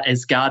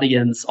as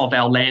guardians of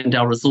our land,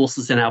 our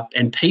resources,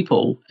 and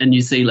people in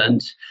New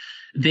Zealand,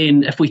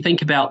 then if we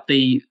think about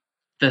the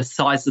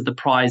size of the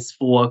prize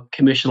for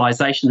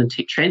commercialization and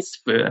tech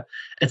transfer,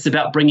 it's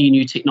about bringing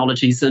new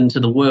technologies into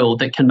the world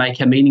that can make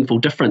a meaningful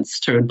difference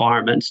to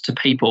environment, to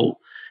people,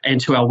 and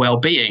to our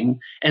well-being.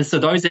 And so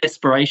those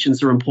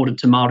aspirations are important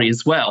to Māori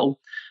as well.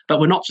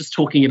 But we're not just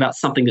talking about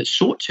something that's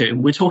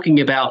short-term. We're talking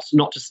about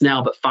not just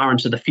now, but far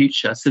into the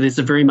future. So there's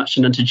a very much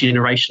an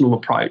intergenerational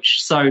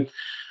approach. So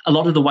a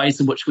lot of the ways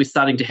in which we're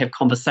starting to have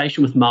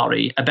conversation with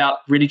Māori about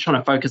really trying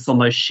to focus on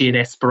those shared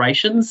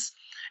aspirations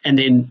and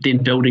then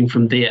building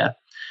from there.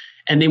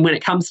 And then when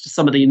it comes to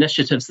some of the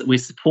initiatives that we're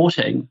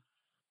supporting,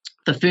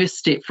 the first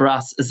step for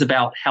us is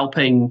about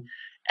helping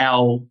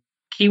our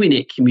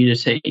KiwiNet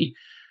community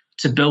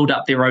to build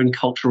up their own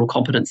cultural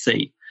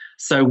competency.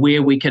 So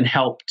where we can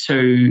help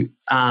to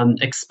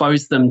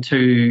expose them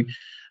to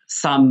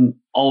some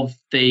of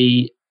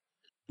the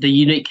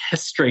unique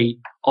history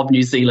of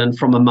New Zealand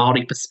from a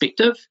Māori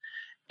perspective,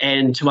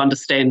 and to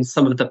understand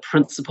some of the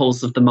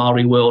principles of the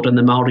Māori world and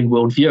the Māori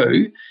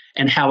worldview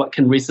and how it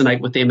can resonate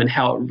with them and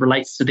how it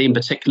relates to them,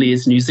 particularly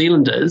as New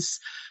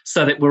Zealanders,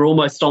 so that we're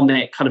almost on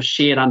that kind of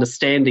shared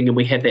understanding and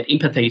we have that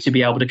empathy to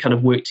be able to kind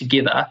of work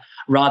together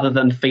rather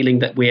than feeling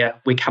that we're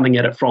coming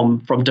at it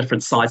from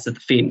different sides of the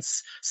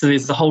fence. So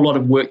there's a whole lot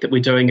of work that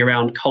we're doing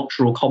around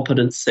cultural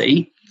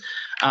competency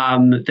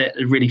that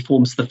really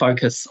forms the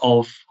focus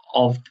of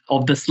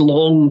this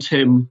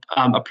long-term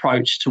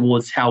approach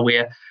towards how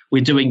we're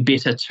doing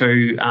better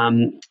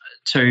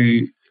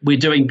we're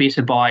doing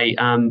better by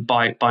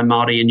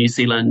Māori in New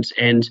Zealand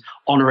and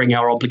honouring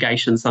our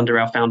obligations under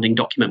our founding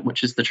document,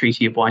 which is the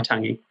Treaty of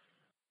Waitangi.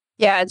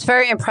 Yeah, it's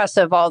very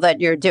impressive all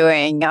that you're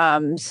doing.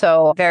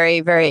 So very,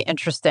 very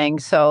interesting.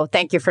 So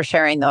thank you for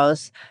sharing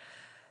those.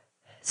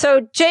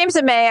 So James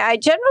and May, I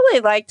generally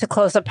like to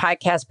close a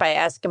podcast by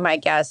asking my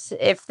guests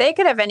if they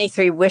could have any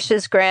 3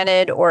 wishes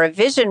granted or a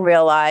vision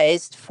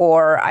realized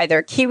for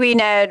either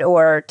KiwiNet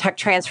or tech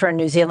transfer in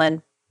New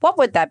Zealand, what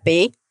would that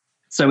be?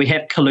 So we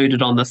have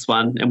colluded on this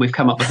one and we've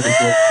come up with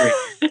an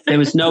three. There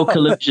was no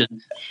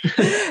collusion.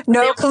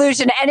 No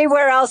collusion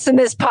anywhere else in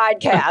this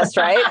podcast,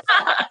 right?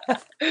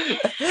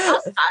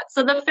 I'll start.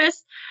 So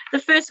the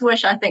first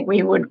wish I think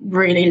we would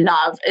really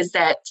love is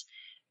that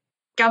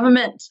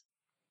government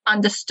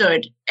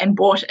understood and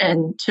bought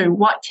into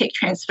what tech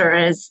transfer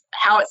is,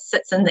 how it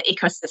sits in the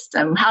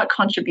ecosystem, how it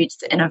contributes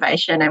to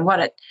innovation, and what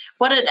it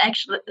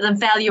actually, the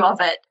value of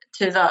it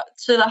to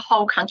the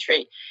whole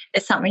country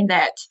is something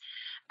that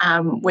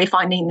we're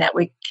finding that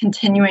we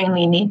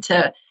continually need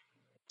to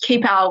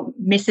keep our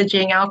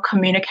messaging, our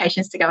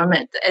communications to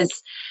government.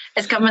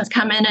 As governments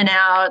come in and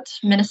out,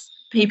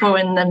 people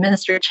in the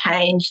Ministry of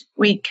Change,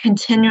 we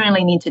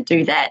continually need to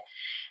do that.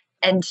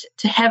 And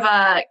to have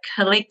a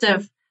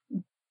collective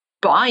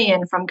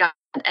buy-in from government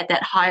at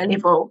that higher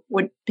level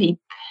would be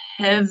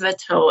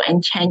pivotal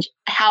and change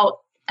how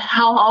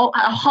our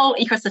whole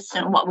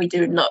ecosystem, what we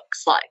do,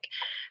 looks like.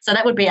 So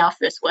that would be our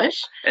first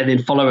wish. And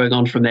then following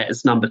on from that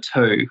is number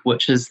 2,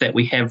 which is that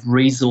we have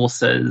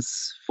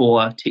resources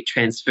for tech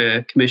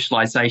transfer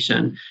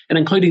commercialisation, and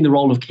including the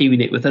role of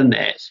KiwiNet within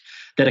that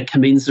are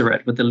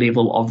commensurate with the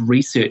level of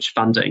research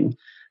funding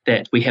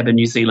that we have in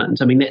New Zealand.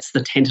 I mean, that's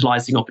the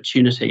tantalising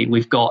opportunity.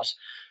 We've got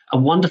a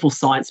wonderful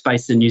science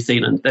base in New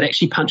Zealand that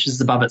actually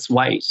punches above its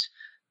weight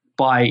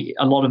by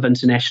a lot of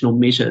international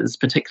measures,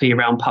 particularly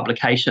around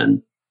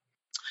publication.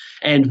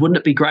 And wouldn't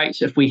it be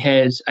great if we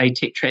had a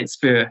tech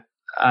transfer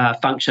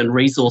function,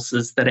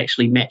 resources that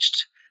actually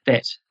matched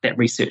that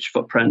research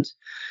footprint?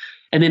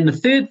 And then the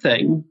third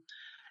thing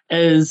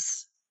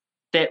is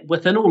that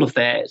within all of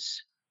that,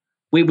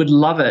 we would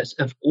love it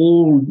if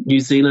all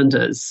New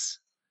Zealanders,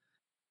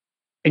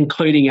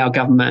 including our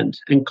government,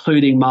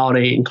 including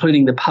Māori,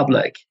 including the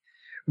public,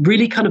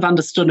 really kind of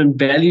understood and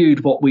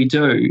valued what we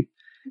do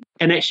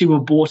and actually were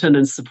bought in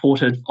and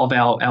supported of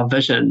our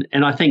vision.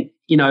 And I think,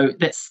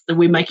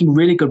 we're making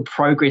really good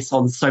progress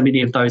on so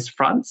many of those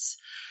fronts.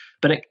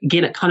 But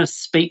it kind of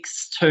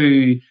speaks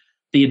to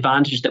the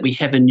advantage that we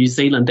have in New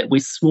Zealand, that we're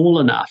small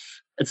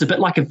enough. It's a bit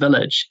like a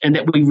village, and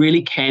that we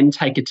really can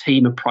take a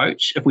team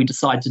approach if we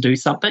decide to do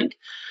something.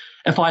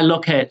 If I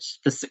look at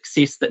the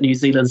success that New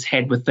Zealand's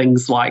had with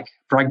things like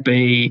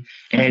rugby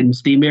and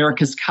the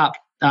America's Cup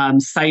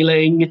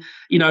sailing,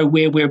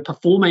 where we're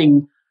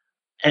performing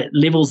at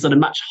levels that are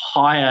much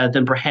higher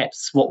than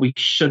perhaps what we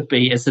should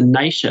be as a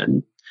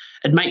nation,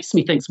 it makes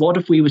me think, what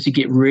if we were to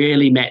get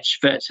really match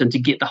fit and to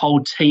get the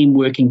whole team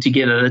working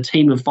together, the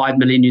team of 5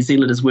 million New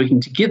Zealanders working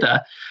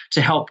together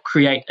to help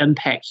create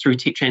impact through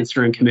tech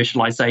transfer and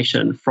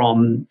commercialisation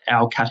from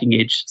our cutting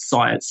edge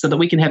science, so that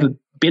we can have a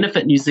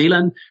benefit New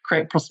Zealand,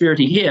 create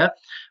prosperity here,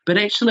 but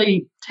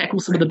actually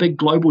tackle some of the big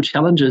global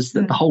challenges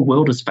that the whole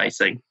world is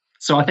facing.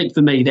 So I think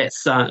for me,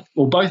 that's,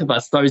 both of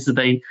us, those are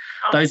the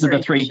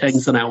 3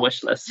 things on our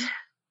wish list.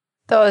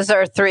 Those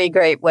are 3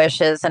 great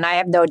wishes, and I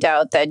have no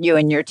doubt that you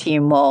and your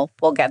team will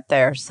get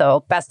there.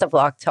 So best of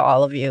luck to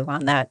all of you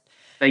on that.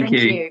 Thank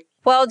you.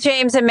 Well,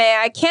 James and May,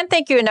 I can't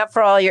thank you enough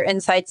for all your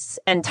insights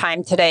and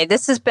time today.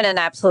 This has been an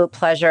absolute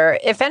pleasure.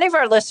 If any of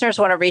our listeners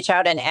want to reach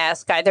out and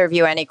ask either of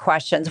you any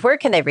questions, where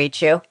can they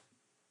reach you?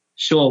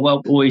 Sure.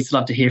 Well, always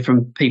love to hear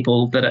from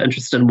people that are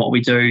interested in what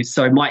we do.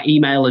 So my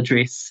email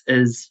address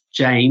is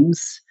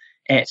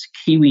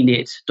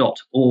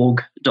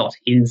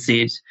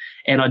james@kiwinet.org.nz.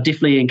 And I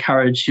definitely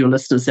encourage your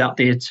listeners out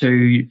there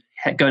to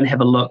go and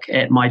have a look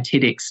at my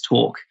TEDx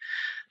talk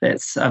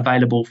that's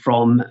available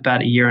from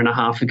about a year and a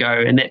half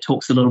ago. And that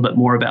talks a little bit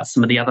more about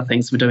some of the other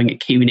things we're doing at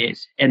KiwiNet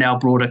and our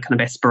broader kind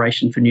of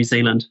aspiration for New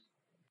Zealand.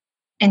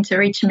 And to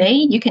reach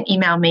me, you can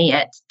email me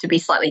to be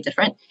slightly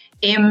different,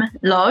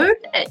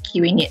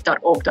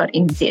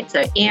 mlow@kiwinet.org.nz.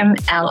 So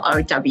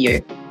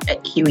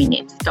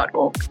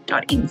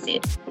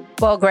mlow@kiwinet.org.nz.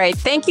 Well, great.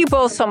 Thank you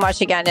both so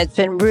much again. It's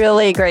been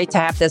really great to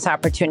have this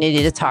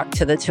opportunity to talk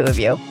to the 2 of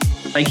you.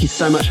 Thank you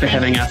so much for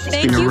having us. It's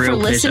been a real pleasure. Thank you for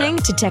listening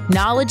to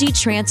Technology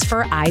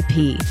Transfer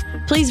IP.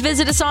 Please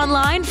visit us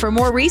online for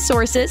more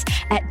resources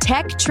at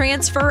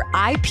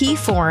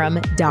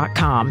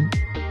techtransferipforum.com.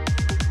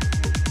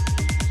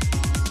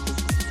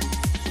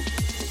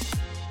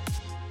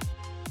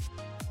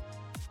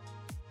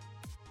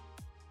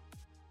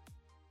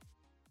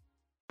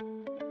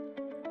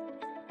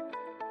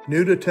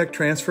 New to tech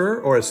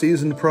transfer or a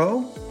seasoned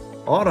pro?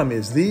 Autumn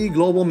is the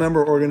global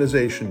member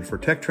organization for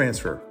tech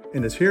transfer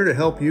and is here to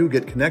help you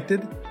get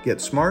connected, get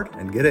smart,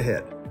 and get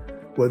ahead.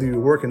 Whether you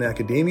work in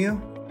academia,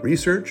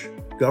 research,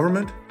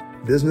 government,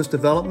 business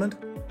development,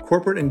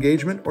 corporate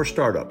engagement, or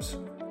startups,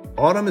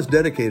 Autumn is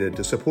dedicated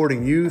to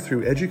supporting you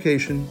through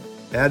education,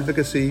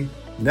 advocacy,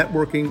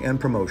 networking, and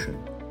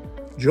promotion.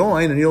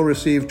 Join and you'll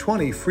receive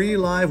 20 free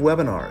live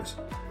webinars,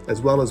 as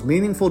well as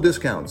meaningful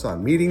discounts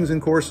on meetings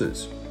and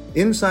courses,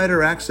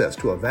 insider access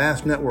to a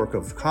vast network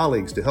of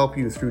colleagues to help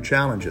you through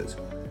challenges,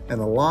 and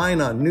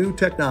align on new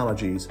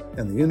technologies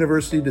and the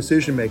university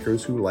decision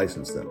makers who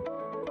license them.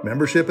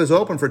 Membership is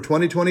open for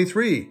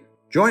 2023.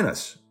 Join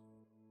us.